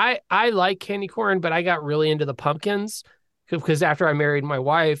fact, I like candy corn, but I got really into the pumpkins because after I married my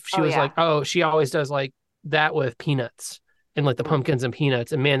wife, she was like, oh, she always does like that with peanuts and like the pumpkins and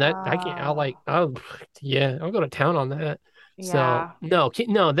peanuts. And man, I'll go to town on that. Yeah. So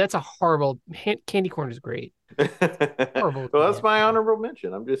no, that's a horrible. Candy corn is great. Horrible. Well, that's my honorable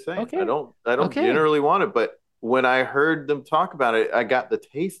mention. I'm just saying. Okay. I don't generally want it, but when I heard them talk about it, I got the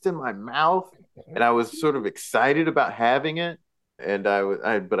taste in my mouth, and I was sort of excited about having it. And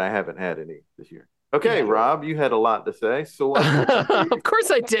but I haven't had any this year. Okay, Rob, you had a lot to say. So of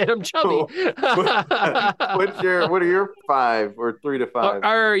course I did. I'm chubby. What are your 5 or 3 to 5?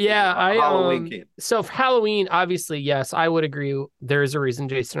 Halloween candy. So for Halloween, obviously, yes, I would agree. There is a reason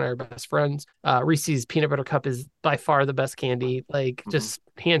Jason and I are best friends. Reese's Peanut Butter Cup is by far the best candy, just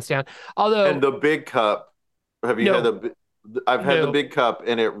hands down. And the big cup. Have you had the? I've had the big cup,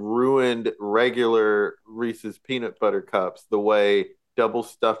 and it ruined regular Reese's Peanut Butter Cups the way double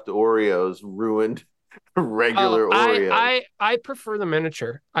stuffed Oreos ruined regular Oreos. I prefer the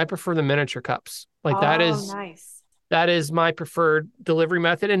miniature. I prefer the miniature cups. That is nice. That is my preferred delivery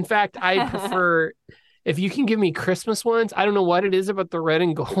method. In fact, I prefer if you can give me Christmas ones. I don't know what it is about the red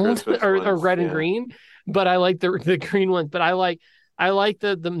and gold or red and green, but I like the green ones. But I like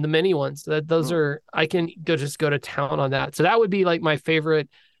the mini ones. Those are I can go to town on that. So that would be like my favorite.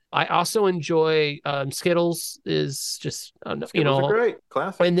 I also enjoy Skittles is just, Skittles are great.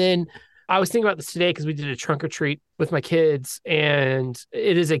 Classic. And then I was thinking about this today because we did a trunk or treat with my kids, and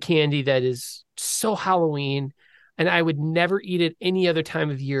it is a candy that is so Halloween, and I would never eat it any other time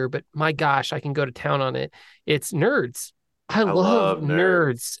of year, but my gosh, I can go to town on it. It's Nerds. I love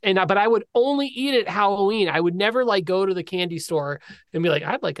Nerds. But I would only eat it Halloween. I would never go to the candy store and be like,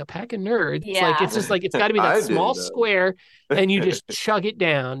 I'd like a pack of Nerds. Yeah. It's just it's got to be that small square and you just chug it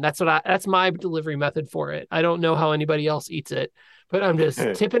down. That's my delivery method for it. I don't know how anybody else eats it, but I'm just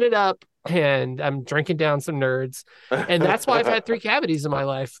tipping it up and I'm drinking down some Nerds. And that's why I've had 3 cavities in my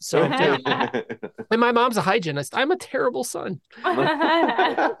life. So, and my mom's a hygienist. I'm a terrible son.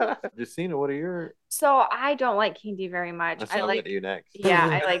 Justina, what are your? So I don't like candy very much. I like you next.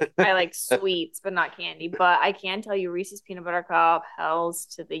 Yeah, I like sweets, but not candy. But I can tell you Reese's Peanut Butter Cup, Hells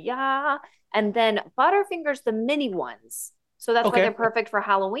to the yeah. And then Butterfingers, the mini ones. So that's why they're perfect for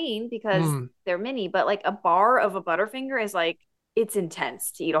Halloween because they're mini. But a bar of a Butterfinger is it's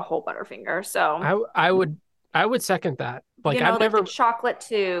intense to eat a whole Butterfinger. So I would second that. I've never chocolate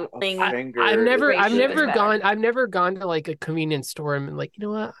too. I've never gone to a convenience store and been you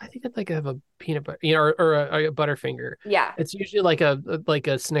know what? I think I'd like to have a peanut butter, or a Butterfinger. Yeah, it's usually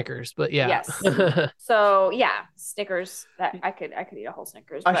a Snickers, but yeah. Yes. So yeah, Snickers. That I could eat a whole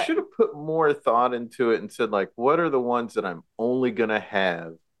Snickers. I should have put more thought into it and said what are the ones that I'm only gonna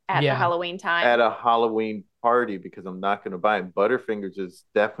have at the Halloween time at a Halloween party because I'm not going to buy it. Butterfingers is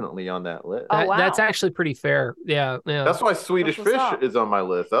definitely on that list. That's actually pretty fair. Yeah. That's why Swedish Fish is on my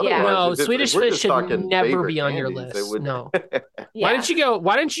list. Swedish Fish should never be on your list. No. Why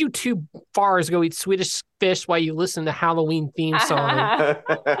didn't you far as go eat Swedish fish while you listen to Halloween theme song.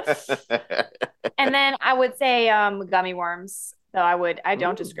 And then I would say gummy worms. So I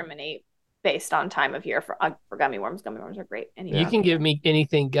don't discriminate based on time of year for gummy worms. Gummy worms are great. Anyway. You can give me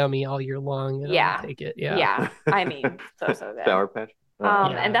anything gummy all year long. And I'll take it. Yeah. I mean, so good. Sour Patch.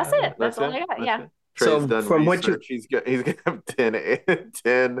 And that's it. That's all I got. That's Trey's done from research. He's gonna have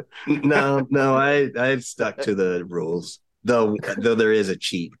 10. No, I've stuck to the rules. Though there is a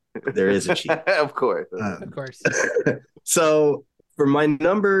cheat. There is a cheat. Of course. So for my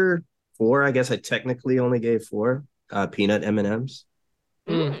number 4, I guess I technically only gave 4 peanut M&Ms.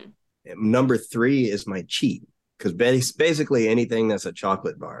 Number 3 is my cheat, because basically anything that's a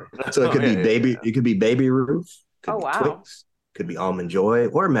chocolate bar. So it could be it could be Baby Ruth. Could be Twix, could be Almond Joy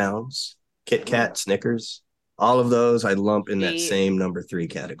or Mounds, Kit Kat, Snickers. All of those I lump in that same number 3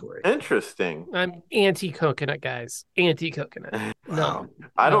 category. Interesting. I'm anti-coconut, guys. Anti-coconut. No.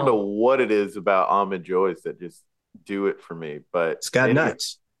 I don't know what it is about Almond Joys that just do it for me, but it's got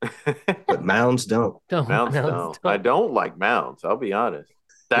nuts. But Mounds don't. Mounds don't. I don't like Mounds, I'll be honest.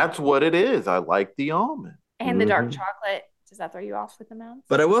 That's what it is. I like the almond. And the dark chocolate. Does that throw you off with the Mounds?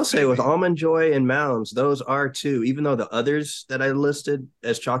 But I will say with Almond Joy and Mounds, those are 2, even though the others that I listed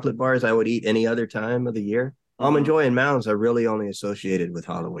as chocolate bars I would eat any other time of the year. Almond Joy and Mounds are really only associated with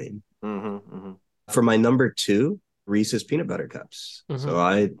Halloween. For my number 2, Reese's Peanut Butter Cups.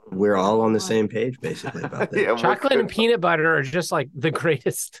 So we're all on the same page basically about that. Chocolate and peanut butter are just like the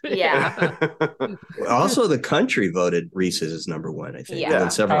greatest. Yeah. Also, the country voted Reese's as number 1, I think. In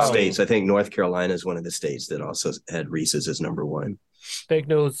several states. I think North Carolina is one of the states that also had Reese's as number 1. Fake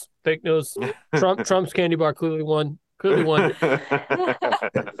news. Trump's candy bar clearly won.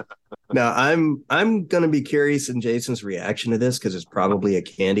 Now, I'm going to be curious in Jason's reaction to this, because it's probably a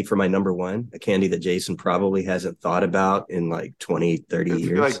candy for my number 1, a candy that Jason probably hasn't thought about in like 20, 30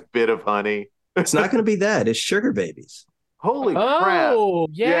 years. Like Bit of Honey. It's not going to be that. It's Sugar Babies. Holy crap. Oh,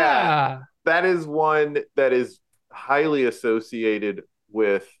 yeah. That is one that is highly associated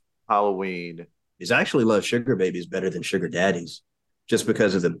with Halloween. I actually love Sugar Babies better than Sugar Daddies, just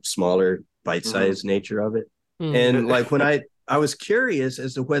because of the smaller bite-sized nature of it. And like when I was curious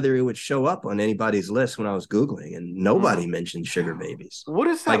as to whether it would show up on anybody's list when I was Googling, and nobody mentioned Sugar Babies. What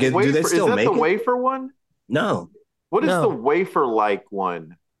is that? Like, do they still make the wafer one? No. What is the wafer-like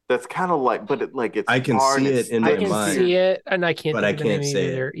one? That's kind of like, but it's I can hard see it in my mind. I can see it, and I can't. But I can't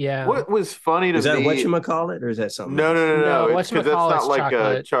say either. it. Yeah. What was funny to me? Is that whatchamacallit, or is that something? No. Because that's not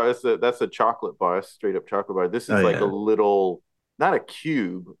like chocolate. That's a chocolate bar, a straight up chocolate bar. This is a little, not a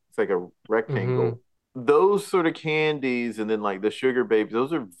cube. It's like a rectangle. Those sort of candies, and then like the Sugar Babies,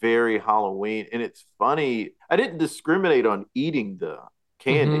 those are very Halloween. And it's funny, I didn't discriminate on eating the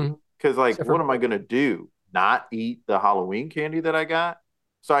candy, because what am I gonna do? Not eat the Halloween candy that I got?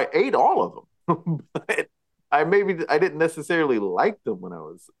 So I ate all of them. But I didn't necessarily like them when I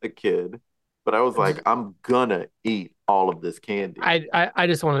was a kid, but I was like, I'm gonna eat all of this candy. I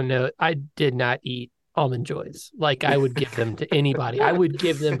just want to know, I did not eat Almond Joys. Like, I would give them to anybody. I would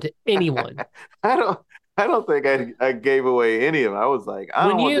give them to anyone. I don't think I gave away any of them. I was like, I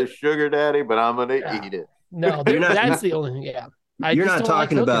don't want this Sugar Daddy, but I'm gonna eat it. No, that's the only. You're not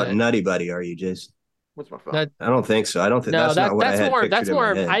talking about Nutty Buddy, are you, Jason? What's my phone? I don't think so. I don't think that's not what I had. That's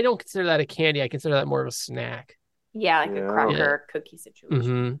more. I don't consider that a candy. I consider that more of a snack. Yeah, like a cracker cookie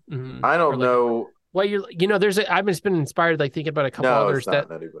situation. I don't know. Well, I've just been inspired, like thinking about a couple others that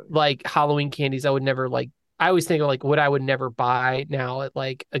like Halloween candies. I would never like. I always think of like what I would never buy now at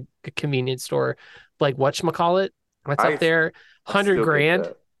like a convenience store, like whatchamacallit. What's up there?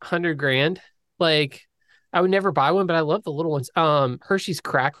 $100,000. Like, I would never buy one, but I love the little ones. Hershey's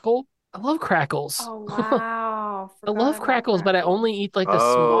Crackle. I love crackles. Oh wow! I love crackles, but I only eat like the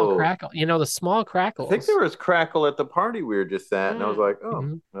small crackle. The small crackles. I think there was crackle at the party we were just at, and I was like,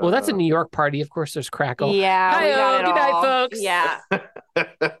 oh. Well, that's a New York party. Of course, there's crackle. Yeah. Hi-yo, good night, folks. Yeah.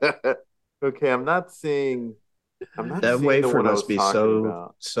 Okay, I'm not seeing that wafer must be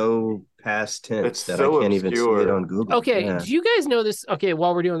so past tense that I can't even see it on Google. Okay, do you guys know this? Okay,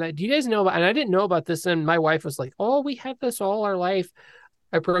 while we're doing that, do you guys know about? And I didn't know about this, and my wife was like, "Oh, we had this all our life."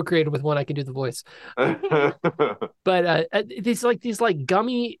 I procreated with one. I can do the voice. But these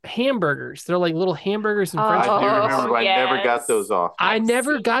gummy hamburgers. They're like little hamburgers and French fries. I do remember, but I never got those off. I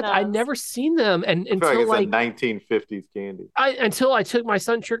never seen them, and until like a 1950s candy. Until I took my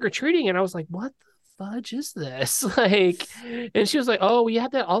son trick or treating, and I was like, "What the fudge is this?" Like, and she was like, "Oh, we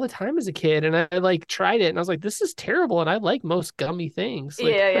had that all the time as a kid," and I like tried it, and I was like, "This is terrible," and I like most gummy things.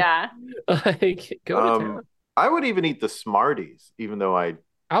 Like, like go to town. I would even eat the Smarties, even though I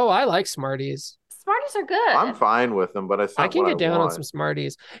like Smarties. Smarties are good. I'm fine with them, but I can get down on some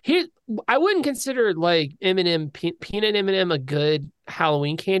Smarties. Here, I wouldn't consider like M&M peanut M&M a good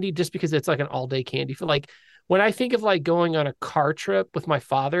Halloween candy just because it's like an all day candy. For like when I think of like going on a car trip with my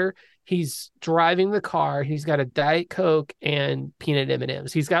father, he's driving the car. He's got a Diet Coke and peanut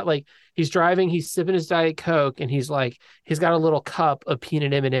M&Ms. He's driving, he's sipping his Diet Coke, and he's got a little cup of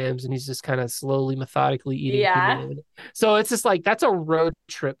peanut M&Ms, and he's just kind of slowly, methodically eating peanut M&Ms. So it's just like, that's a road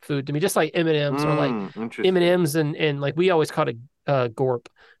trip food to me, just like M&Ms or like M&Ms and like we always called it Gorp,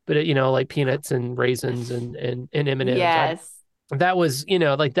 but it, like peanuts and raisins and M&Ms. Yes. That was,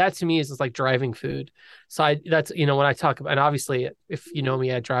 like that to me is just like driving food. So that's, when I talk about, and obviously if you know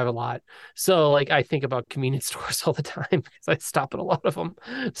me, I drive a lot. So like, I think about convenience stores all the time because I stop at a lot of them.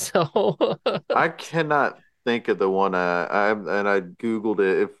 So I cannot think of the one I Googled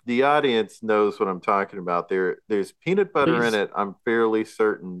it. If the audience knows what I'm talking about, there's peanut butter in it. I'm fairly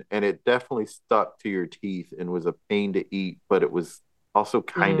certain. And it definitely stuck to your teeth and was a pain to eat, but it was also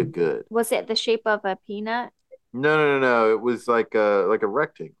kind of good. Was it the shape of a peanut? No. It was like a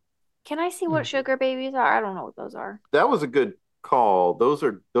rectangle. Can I see what sugar babies are? I don't know what those are. That was a good call. Those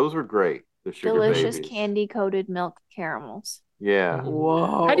are great. The sugar delicious babies. Candy coated milk caramels. Yeah.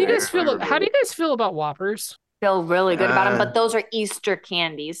 Whoa. How do you guys feel about Whoppers? Feel really good about them, but those are Easter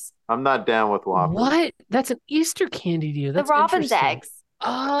candies. I'm not down with Whoppers. What? That's an Easter candy to you. That's the robin's eggs.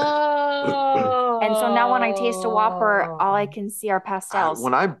 Oh. And so now when I taste a Whopper, all I can see are pastels.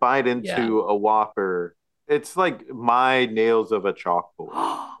 When I bite into a Whopper, it's like my nails of a chalkboard.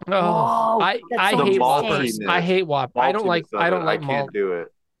 I hate Whoppers. I hate Whoppers. I don't like malt. I can't do it.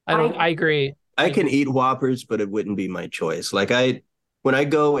 I agree. I can eat Whoppers, but it wouldn't be my choice. Like when I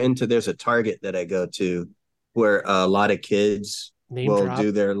go into, there's a Target that I go to where a lot of kids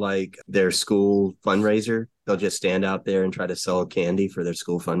do their school fundraiser. They'll just stand out there and try to sell candy for their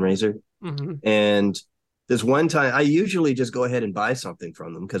school fundraiser. Mm-hmm. And this one time, I usually just go ahead and buy something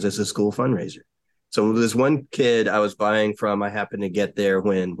from them because it's a school fundraiser. So this one kid I was buying from, I happened to get there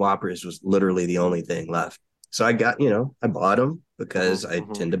when Whoppers was literally the only thing left. So I got, I bought them because I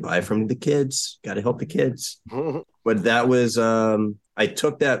tend to buy from the kids. Got to help the kids. But that was, I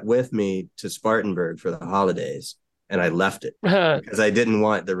took that with me to Spartanburg for the holidays. And I left it because I didn't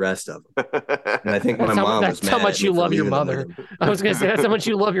want the rest of them. And I think my mom was mad. That's how much you love your mother. I was going to say, that's how much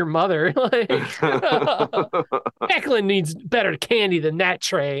you love your mother. Like, Declan needs better candy than that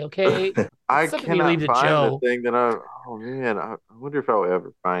tray, okay? I cannot find the thing that I wonder if I'll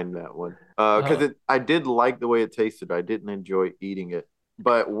ever find that one. Because I did like the way it tasted. I didn't enjoy eating it.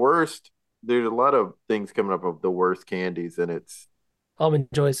 But worst, there's a lot of things coming up of the worst candies, and it's Almond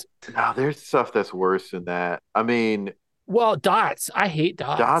Joys. No, there's stuff that's worse than that. I mean, well, Dots. I hate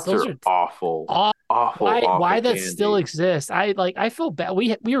Dots. Dots are awful. Awful. Why that candy. Still exists? I feel bad.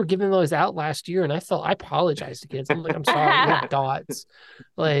 We were giving those out last year, and I apologized to kids. I'm like, I'm sorry, we have Dots.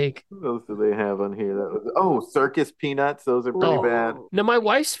 Like, what else do they have on here? Circus peanuts. Those are pretty bad. Now, my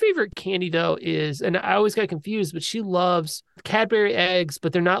wife's favorite candy though is, and I always got confused, but she loves Cadbury eggs,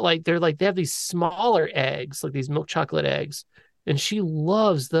 but they're not like they have these smaller eggs, like these milk chocolate eggs. And she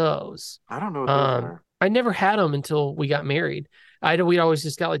loves those. I don't know what those are. I never had them until we got married. We'd always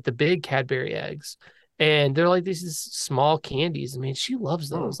just got like the big Cadbury eggs. And they're like these small candies. I mean, she loves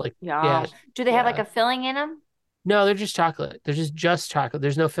those. Like, yeah. Do they have like a filling in them? No, they're just chocolate. They're just chocolate.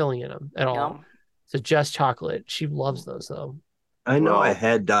 There's no filling in them at all. So just chocolate. She loves those though. I know I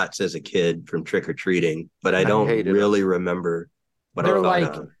had Dots as a kid from trick-or-treating, but I don't really remember what I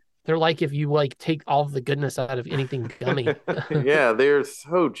thought of. They're like if you take all of the goodness out of anything gummy. Yeah, they're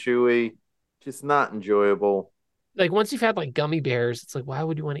so chewy, just not enjoyable. Like once you've had like gummy bears, it's like, why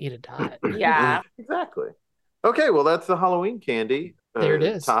would you want to eat a Dot? Yeah, exactly. Okay, well that's the Halloween candy. There it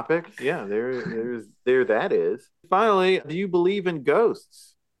is. Topic. Yeah, there that is. Finally, do you believe in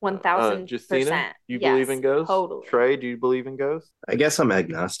ghosts? 1000%. Justina, you believe in ghosts? Totally. Trey, do you believe in ghosts? I guess I'm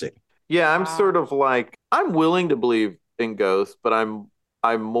agnostic. Yeah, I'm sort of like I'm willing to believe in ghosts, but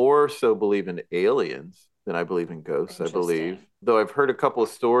I more so believe in aliens than I believe in ghosts, I believe. Though I've heard a couple of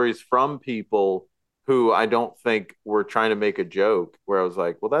stories from people who I don't think were trying to make a joke, where I was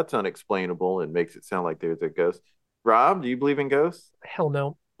like, well, that's unexplainable and makes it sound like there's a ghost. Rob, do you believe in ghosts? Hell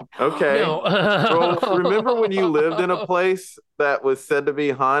no. Okay. No. Well, remember when you lived in a place that was said to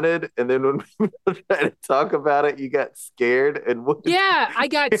be haunted, and then when people tried to talk about it, you got scared? And yeah, I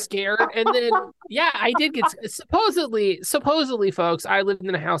got scared, and then I did get supposedly, folks. I lived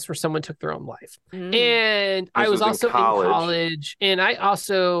in a house where someone took their own life, and I was also in college, and I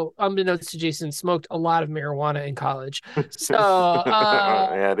also, unbeknownst to Jason, smoked a lot of marijuana in college. So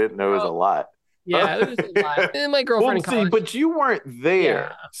I didn't know it was a lot. Yeah, it was a lot. And my girlfriend in college. But you weren't there.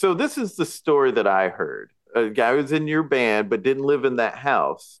 Yeah. So this is the story that I heard. A guy was in your band but didn't live in that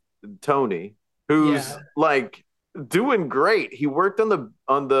house, Tony, who's like doing great. He worked on the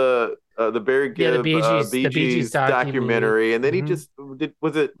Barry Gibb the Bee Gees documentary, and then he just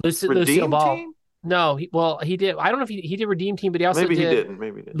was it Redeem Team? No, he did. I don't know if he did Redeem Team, but he also maybe he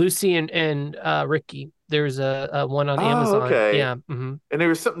didn't. Lucy and Ricky. There's a one on Amazon. Okay. Yeah. And there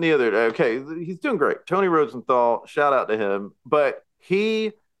was something the other day. Okay, he's doing great. Tony Rosenthal, shout out to him. But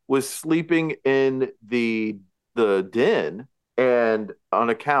he was sleeping in the den and on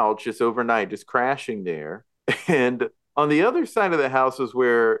a couch just overnight, just crashing there. And on the other side of the house was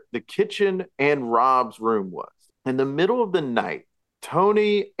where the kitchen and Rob's room was. In the middle of the night,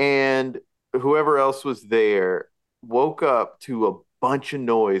 Tony and whoever else was there woke up to a bunch of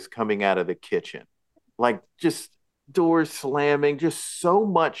noise coming out of the kitchen. Like just doors slamming, just so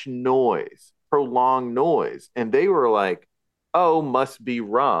much noise, prolonged noise. And they were like, oh, must be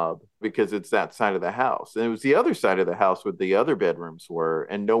Rob because it's that side of the house. And it was the other side of the house where the other bedrooms were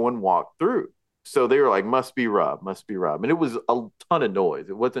and no one walked through. So they were like, must be Rob, must be Rob. And it was a ton of noise.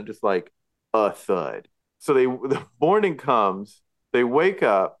 It wasn't just like a thud. So the morning comes, they wake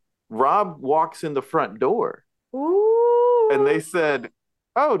up, Rob walks in the front door. Ooh. And they said,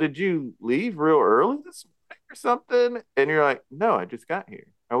 oh, did you leave real early this morning or something? And you're like, no, I just got here.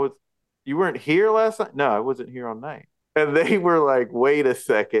 You weren't here last night? No, I wasn't here all night. And they were like, wait a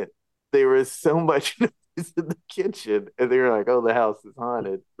second. There was so much noise in the kitchen. And they were like, oh, the house is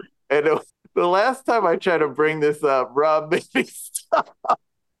haunted. And the last time I tried to bring this up, Rob made me stop.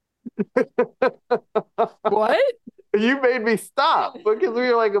 What? You made me stop because we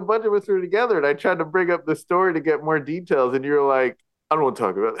were like a bunch of us were together and I tried to bring up the story to get more details. And you were like, I don't want to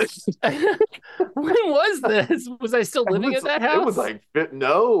talk about this. When was this? Was I still living at that house? It was like,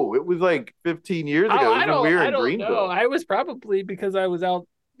 no, it was like 15 years ago. It was when we were in Greenville. Know. I was probably because I was out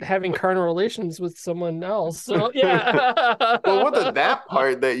having carnal relations with someone else. So, yeah. Well, it wasn't that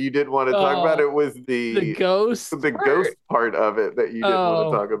part that you didn't want to talk about. It was the ghost ghost part of it that you didn't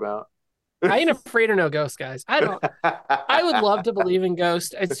want to talk about. I ain't afraid of no ghosts, guys. I would love to believe in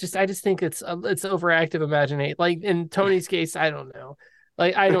ghosts. I just think it's overactive imagination. Like in Tony's case, I don't know.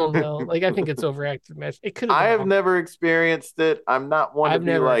 Like I don't know. Like I think it's overactive imagination. It could. I have never experienced it. I'm not one to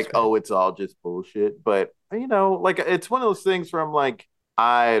be like, oh, it's all just bullshit. But like it's one of those things where I'm like,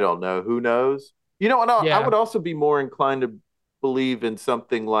 I don't know. Who knows? I would also be more inclined to believe in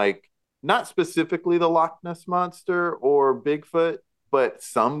something like not specifically the Loch Ness Monster or Bigfoot, but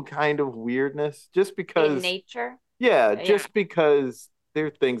some kind of weirdness just because in nature. Yeah, just because there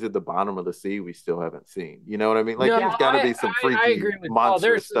are things at the bottom of the sea we still haven't seen. You know what I mean? Like there's got to be some freaky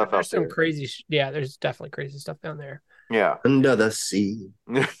monster stuff out there. There's some crazy there's definitely crazy stuff down there. Yeah. Under the sea.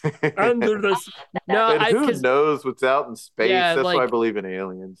 Under the sea. No, and who knows what's out in space? That's why I believe in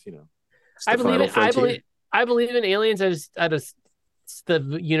aliens, I believe in aliens.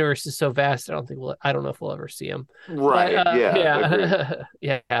 The universe is so vast. I don't know if we'll ever see them. Right. But,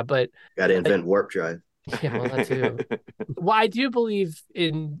 yeah. But gotta invent warp drive. Yeah, well, that too. Well, I do believe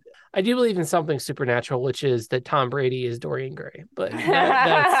in something supernatural, which is that Tom Brady is Dorian Gray. But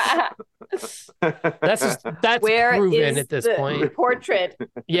that's where proven at this point. Portrait.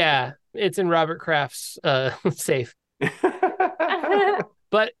 Yeah, it's in Robert Kraft's safe.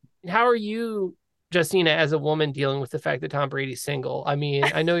 But how are you, Justina, as a woman dealing with the fact that Tom Brady's single? I mean,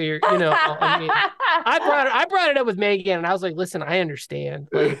 I know you're, I brought it up with Megan and I was like, listen, I understand.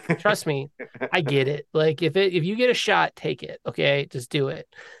 Like, trust me, I get it. Like, if you get a shot, take it. Okay, just do it.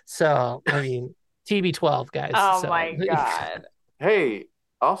 So, I mean, TB12, guys. Oh my God. Hey,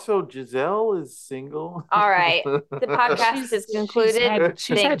 also Giselle is single. All right, the podcast is concluded.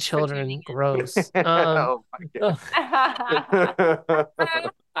 She's had children. Gross. Oh my God.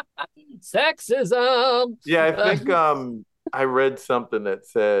 Sexism. Yeah, I think I read something that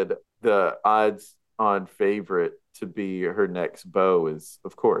said the odds on favorite to be her next beau is,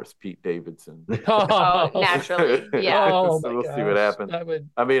 of course, Pete Davidson. Oh, naturally, yeah. So we'll see what happens.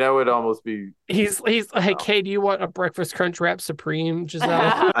 I would almost be. He's like, hey, do you want a breakfast crunch wrap supreme,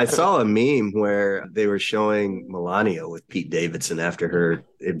 Giselle? I saw a meme where they were showing Melania with Pete Davidson after her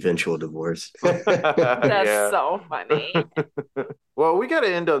eventual divorce. That's so funny. Well, we got to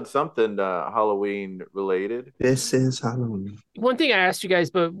end on something Halloween related. This is Halloween. One thing I asked you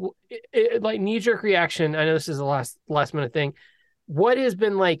guys, but like knee-jerk reaction, I know this is a last minute thing. What has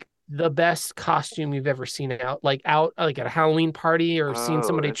been like the best costume you've ever seen out like at a Halloween party or seen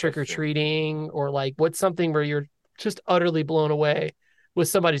somebody trick-or-treating, or like what's something where you're just utterly blown away with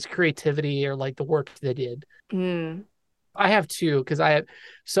somebody's creativity or like the work they did? I have two because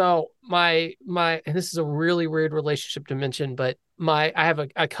my and this is a really weird relationship to mention, but I have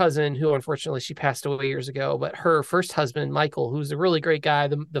a cousin who unfortunately she passed away years ago, but her first husband, Michael, who's a really great guy,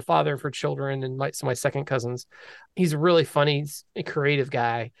 the father of her children and my second cousins, he's a really funny, creative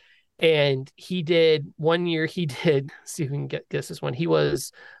guy. And one year see if we can guess this one. He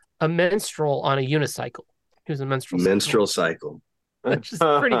was a minstrel on a unicycle. He was a minstrel cycle. Which is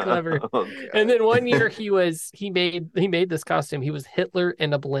pretty clever. Okay. And then one year he made this costume. He was Hitler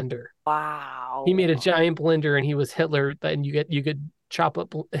in a blender. Wow. He made a giant blender and he was Hitler, and you could chop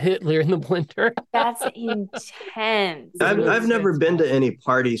up Hitler in the blender. That's intense. I've never been to any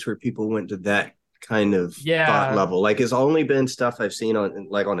parties where people went to that kind of thought level. Like, it's only been stuff I've seen on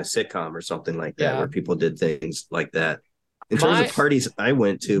a sitcom or something like that, where people did things like that. In terms of parties I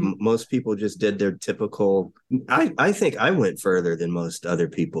went to, most people just did their typical. I think I went further than most other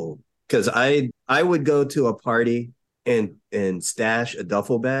people, because I would go to a party and stash a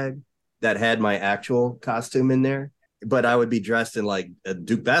duffel bag that had my actual costume in there, but I would be dressed in like a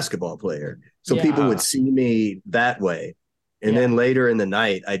Duke basketball player. So people would see me that way. And then later in the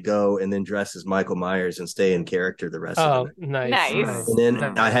night, I'd go and then dress as Michael Myers and stay in character the rest of the night. Nice. And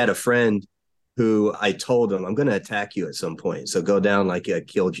then I had a friend who I told him, I'm going to attack you at some point. So go down like I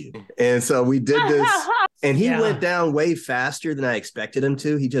killed you. And so we did this. And he went down way faster than I expected him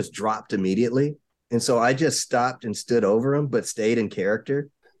to. He just dropped immediately. And so I just stopped and stood over him, but stayed in character,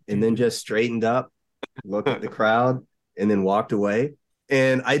 and then just straightened up, looked at the crowd, and then walked away.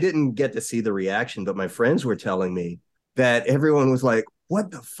 And I didn't get to see the reaction, but my friends were telling me that everyone was like,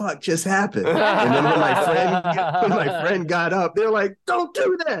 what the fuck just happened? And then when my friend got up, they're like, don't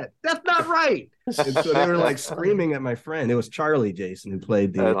do that. That's not right. And so they were like screaming at my friend. It was Charlie Jason who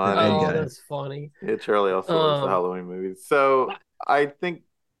played the guy. That's funny. Yeah, Charlie also loves the Halloween movies. So I think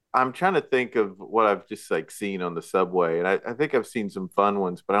I'm trying to think of what I've just like seen on the subway. And I think I've seen some fun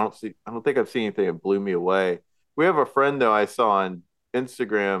ones, but I don't think I've seen anything that blew me away. We have a friend though I saw on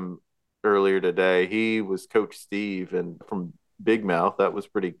Instagram earlier today. He was Coach Steve and from Big Mouth. That was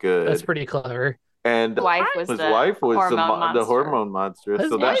pretty good. That's pretty clever. And his wife was the hormone monster.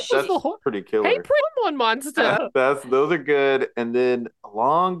 So that's pretty killer. Hey, hormone monster. Those are good. And then a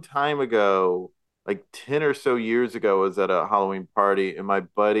long time ago, like 10 or so years ago, I was at a Halloween party, and my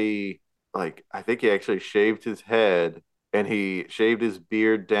buddy, like, I think he actually shaved his head and he shaved his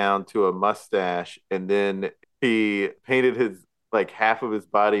beard down to a mustache, and then he painted his half of his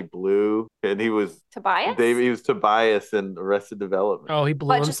body blue, and he was Tobias. He was Tobias in Arrested Development. Oh, he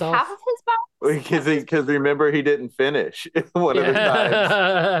blew himself. Just half of his body. Because remember he didn't finish one of the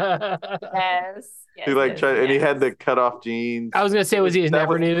times. Yes. He tried, and he had the cut off jeans. I was gonna say, was he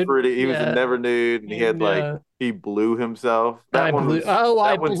never nude? He was a never nude, and he had he blew himself. I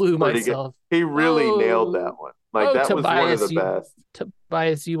blew myself. Good. He really nailed that one. That Tobias, was one of the best.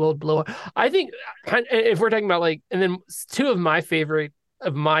 Tobias, you old blower. I think if we're talking about and then two of my favorite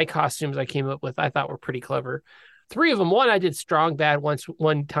of my costumes I came up with, I thought were pretty clever. Three of them. One, I did Strong Bad one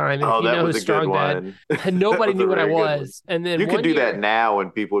time. And if you know who Strong Bad, and nobody knew what I was. And then you could do that now,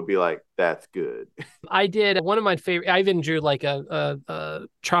 and people would be like, "That's good." I did one of my favorite. I even drew like a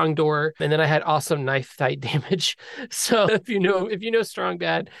Trong door, and then I had awesome knife fight damage. So if you know Strong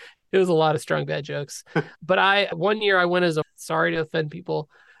Bad. It was a lot of Strong Bad jokes. But one year I went as sorry to offend people.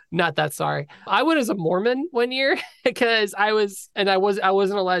 Not that sorry. I went as a Mormon one year because I wasn't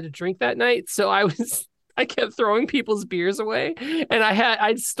allowed to drink that night. So I kept throwing people's beers away. And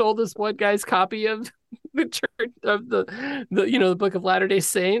I stole this one guy's copy of the church of the Book of Latter-day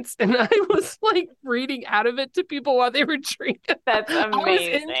Saints, and I was reading out of it to people while they were drinking. That's amazing. I was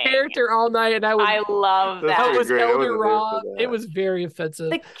in character all night, and I love that. I was Elder Rob. It was very offensive.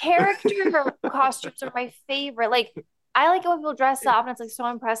 The character costumes are my favorite. I like it when people dress up and it's so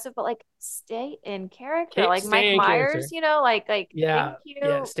impressive, but stay in character. Mike Myers, thank you.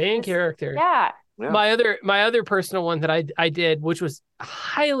 Yeah, stay in character. Yeah. Yeah. My other personal one that I did, which was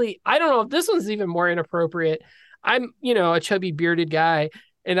highly, I don't know if this one's even more inappropriate. I'm, a chubby bearded guy,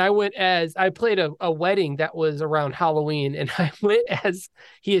 and I played a wedding that was around Halloween, and I went as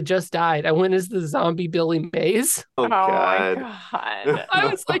he had just died. I went as the zombie Billy Mays. Oh God. I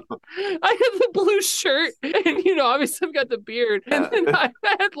was I had the blue shirt, and obviously I've got the beard, and then I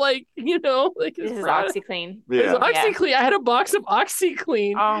had this is OxyClean. Yeah. OxyClean. I had a box of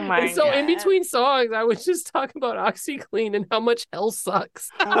OxyClean. Oh my God. So in between songs, I would just talk about OxyClean and how much hell sucks.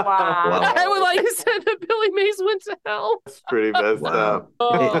 Wow. I would said that Billy Mays went to hell. It's pretty messed up.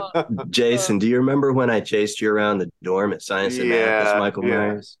 Hey, Jason, do you remember when I chased you around the dorm at Science and Math as Michael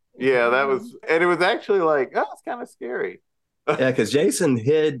Myers? Yeah, that was, and it was actually it's kind of scary. Yeah, because Jason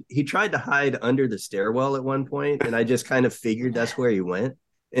he tried to hide under the stairwell at one point, and I just kind of figured that's where he went.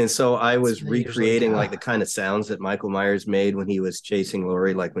 And so I was recreating like the kind of sounds that Michael Myers made when he was chasing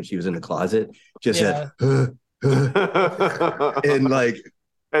Laurie, like when she was in the closet, just said, and like,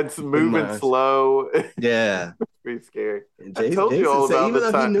 and moving slow. Yeah. Pretty scary. I told you all about even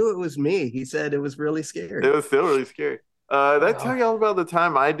though he knew it was me, he said it was really scary. It was still really scary. Did I tell you all about the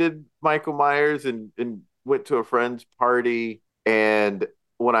time I did Michael Myers and went to a friend's party, and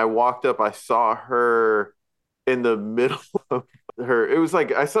when I walked up, I saw her in the middle of her. It was like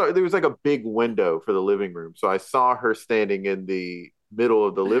there was like a big window for the living room, so I saw her standing in the middle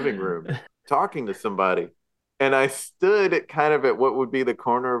of the living room talking to somebody, and I stood at kind of at what would be the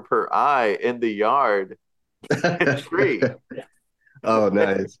corner of her eye in the yard tree. Oh,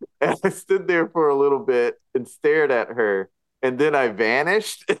 nice. And I stood there for a little bit and stared at her, and then I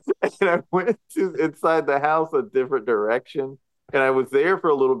vanished and I went inside the house a different direction, and I was there for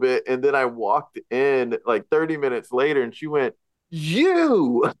a little bit, and then I walked in like 30 minutes later, and she went,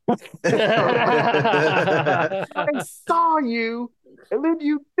 "You!" I saw you, and then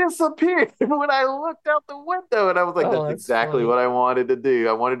you disappeared when I looked out the window, and I was like, that's exactly what I wanted to do.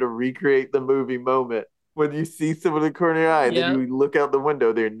 I wanted to recreate the movie moment. When you see someone in the corner of your eye, and then you look out the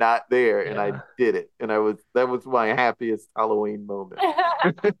window, they're not there, and I did it, and that was my happiest Halloween moment.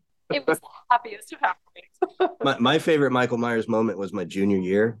 It was the happiest of Halloween. My favorite Michael Myers moment was my junior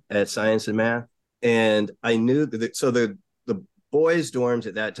year at Science and Math, and I knew that. So the boys' dorms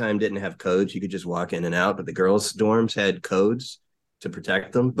at that time didn't have codes; you could just walk in and out, but the girls' dorms had codes to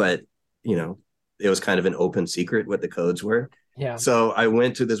protect them. But it was kind of an open secret what the codes were. Yeah. So I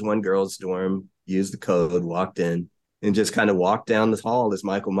went to this one girl's dorm, used the code, walked in, and just kind of walked down the hall as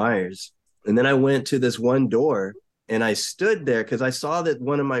Michael Myers. And then I went to this one door, and I stood there because I saw that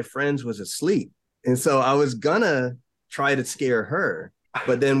one of my friends was asleep. And so I was gonna try to scare her.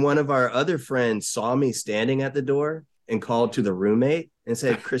 But then one of our other friends saw me standing at the door and called to the roommate and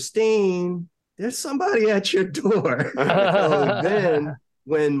said, "Christine, there's somebody at your door." So then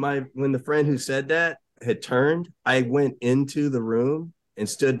when the friend who said that had turned, I went into the room and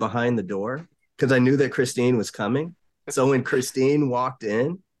stood behind the door because I knew that Christine was coming. So when Christine walked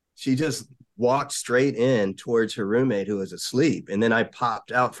in, she just walked straight in towards her roommate who was asleep. And then I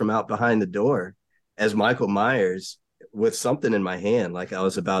popped out from out behind the door as Michael Myers with something in my hand, like I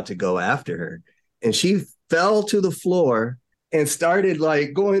was about to go after her. And she fell to the floor and started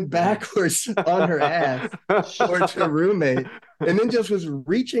like going backwards on her ass towards her roommate, and then just was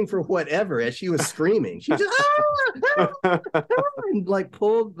reaching for whatever as she was screaming. She just and like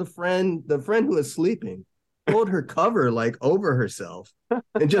pulled the friend who was sleeping, pulled her cover like over herself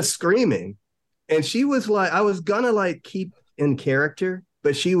and just screaming. And she was like, I was gonna like keep in character,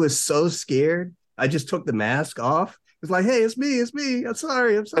 but she was so scared. I just took the mask off. It was like, "Hey, it's me. I'm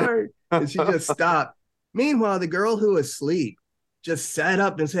sorry. And she just stopped. Meanwhile, the girl who was asleep just sat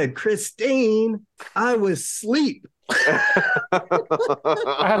up and said, "Christine, I was asleep."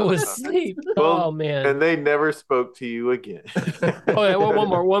 I was asleep. Well, oh man! And they never spoke to you again. Oh yeah,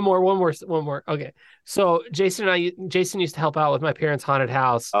 one more. Okay, so Jason used to help out with my parents' haunted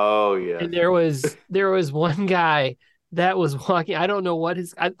house. Oh yeah. And there was one guy that was walking. I don't know what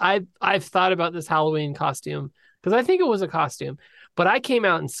his. I've thought about this Halloween costume because I think it was a costume, but I came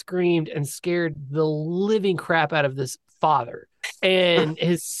out and screamed and scared the living crap out of this father, and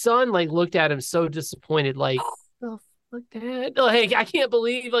his son like looked at him so disappointed, like, "Oh, fuck, Dad! Like, I can't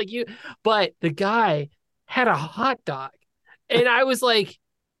believe like you." But the guy had a hot dog, and I was like,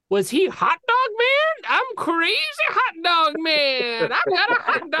 "Was he hot dog man? I'm crazy hot dog man. I've got a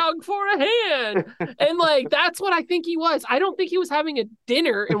hot dog for a hand." And like, that's what I think he was. I don't think he was having a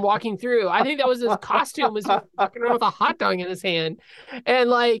dinner and walking through. I think that was his costume, was walking around with a hot dog in his hand. And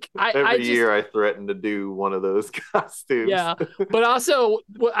like, every year I threaten to do one of those costumes. Yeah. But also,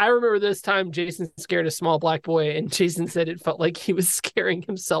 I remember this time Jason scared a small black boy, and Jason said it felt like he was scaring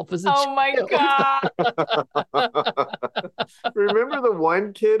himself as a child. Oh my God. Remember the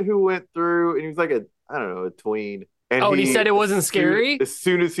one kid who went through and he was like a tween. And he said it wasn't scary? As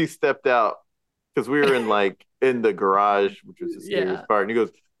soon as he stepped out, because we were in the garage, which was the scariest part, and he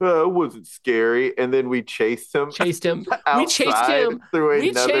goes, "Oh, it wasn't scary." And then we chased him. We chased him for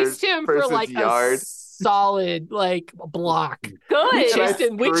like yard. A solid like block. Good. We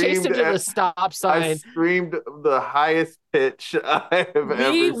chased him to the stop sign. I screamed the highest pitch I have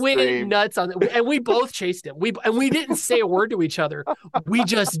ever seen. We went nuts on it, and we both chased him. We didn't say a word to each other. We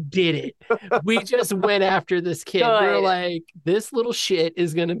just did it. We just went after this kid. Good. We were like, this little shit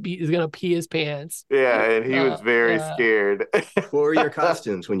is gonna pee his pants. Yeah, and he was very scared. What were your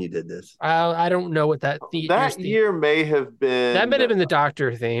costumes when you did this? I don't know what that year may have been. That might have been the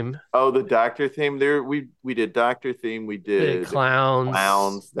Doctor theme. Oh, the Doctor theme. There, we did Doctor theme. We did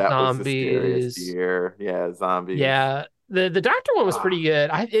clowns. That zombies. Was the scariest year. Yeah, zombies. Yeah, the Doctor one was pretty good.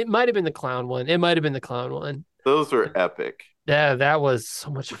 It might have been the clown one. Those were epic. Yeah, that was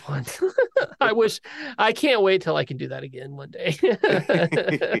so much fun. I can't wait till I can do that again one day.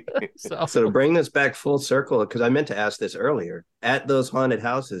 So to bring this back full circle, because I meant to ask this earlier, at those haunted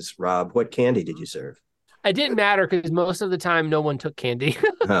houses, Rob, what candy did you serve? It didn't matter because most of the time no one took candy.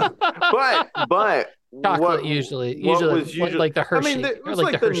 But chocolate usually like the Hershey. I mean, it was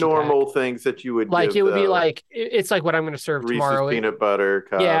like the normal things that you would like. Give, it would be like it's like what I'm going to serve Reese's tomorrow. Peanut butter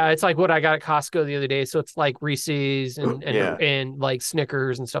cup. Yeah, it's like what I got at Costco the other day. So it's like Reese's and like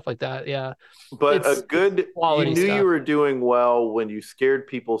Snickers and stuff like that. Yeah, but it's you knew stuff. You were doing well when you scared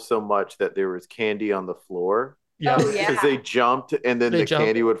people so much that there was candy on the floor. Yeah, because they jumped and then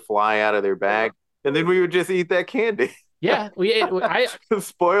candy would fly out of their bag. And then we would just eat that candy. Yeah, we ate. The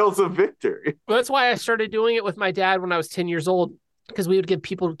spoils of victory. Well, that's why I started doing it with my dad when I was 10 years old, because we would give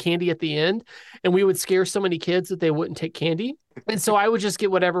people candy at the end, and we would scare so many kids that they wouldn't take candy. And so I would just get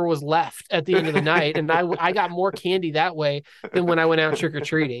whatever was left at the end of the night, and I got more candy that way than when I went out trick or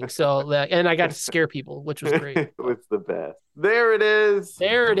treating. So and I got to scare people, which was great. It was the best. There it is.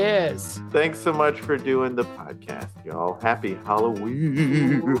 There it is. Thanks so much for doing the podcast, y'all. Happy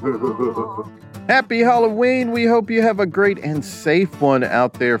Halloween. Happy Halloween. We hope you have a great and safe one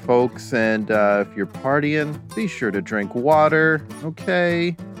out there, folks. And if you're partying, be sure to drink water,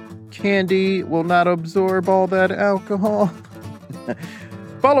 okay? Candy will not absorb all that alcohol.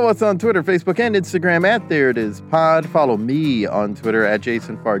 Follow us on Twitter, Facebook, and Instagram at There It Is Pod. Follow me on Twitter at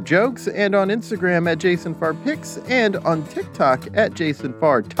JasonFarJokes and on Instagram at JasonFarPics and on TikTok at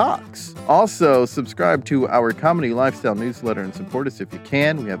JasonFarTalks. Also, subscribe to our comedy lifestyle newsletter and support us if you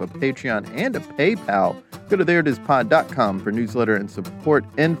can. We have a Patreon and a PayPal. Go to thereitispod.com for newsletter and support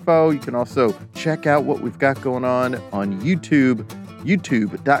info. You can also check out what we've got going on YouTube.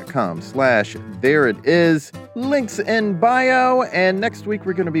 youtube.com/thereitis. Links in bio. And next week,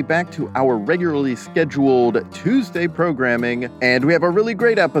 we're going to be back to our regularly scheduled Tuesday programming. And we have a really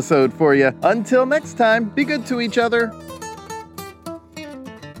great episode for you. Until next time, be good to each other.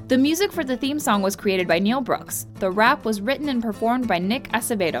 The music for the theme song was created by Neil Brooks. The rap was written and performed by Nick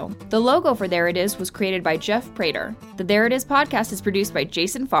Acevedo. The logo for There It Is was created by Jeff Prater. The There It Is podcast is produced by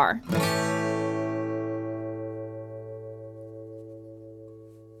Jason Farr.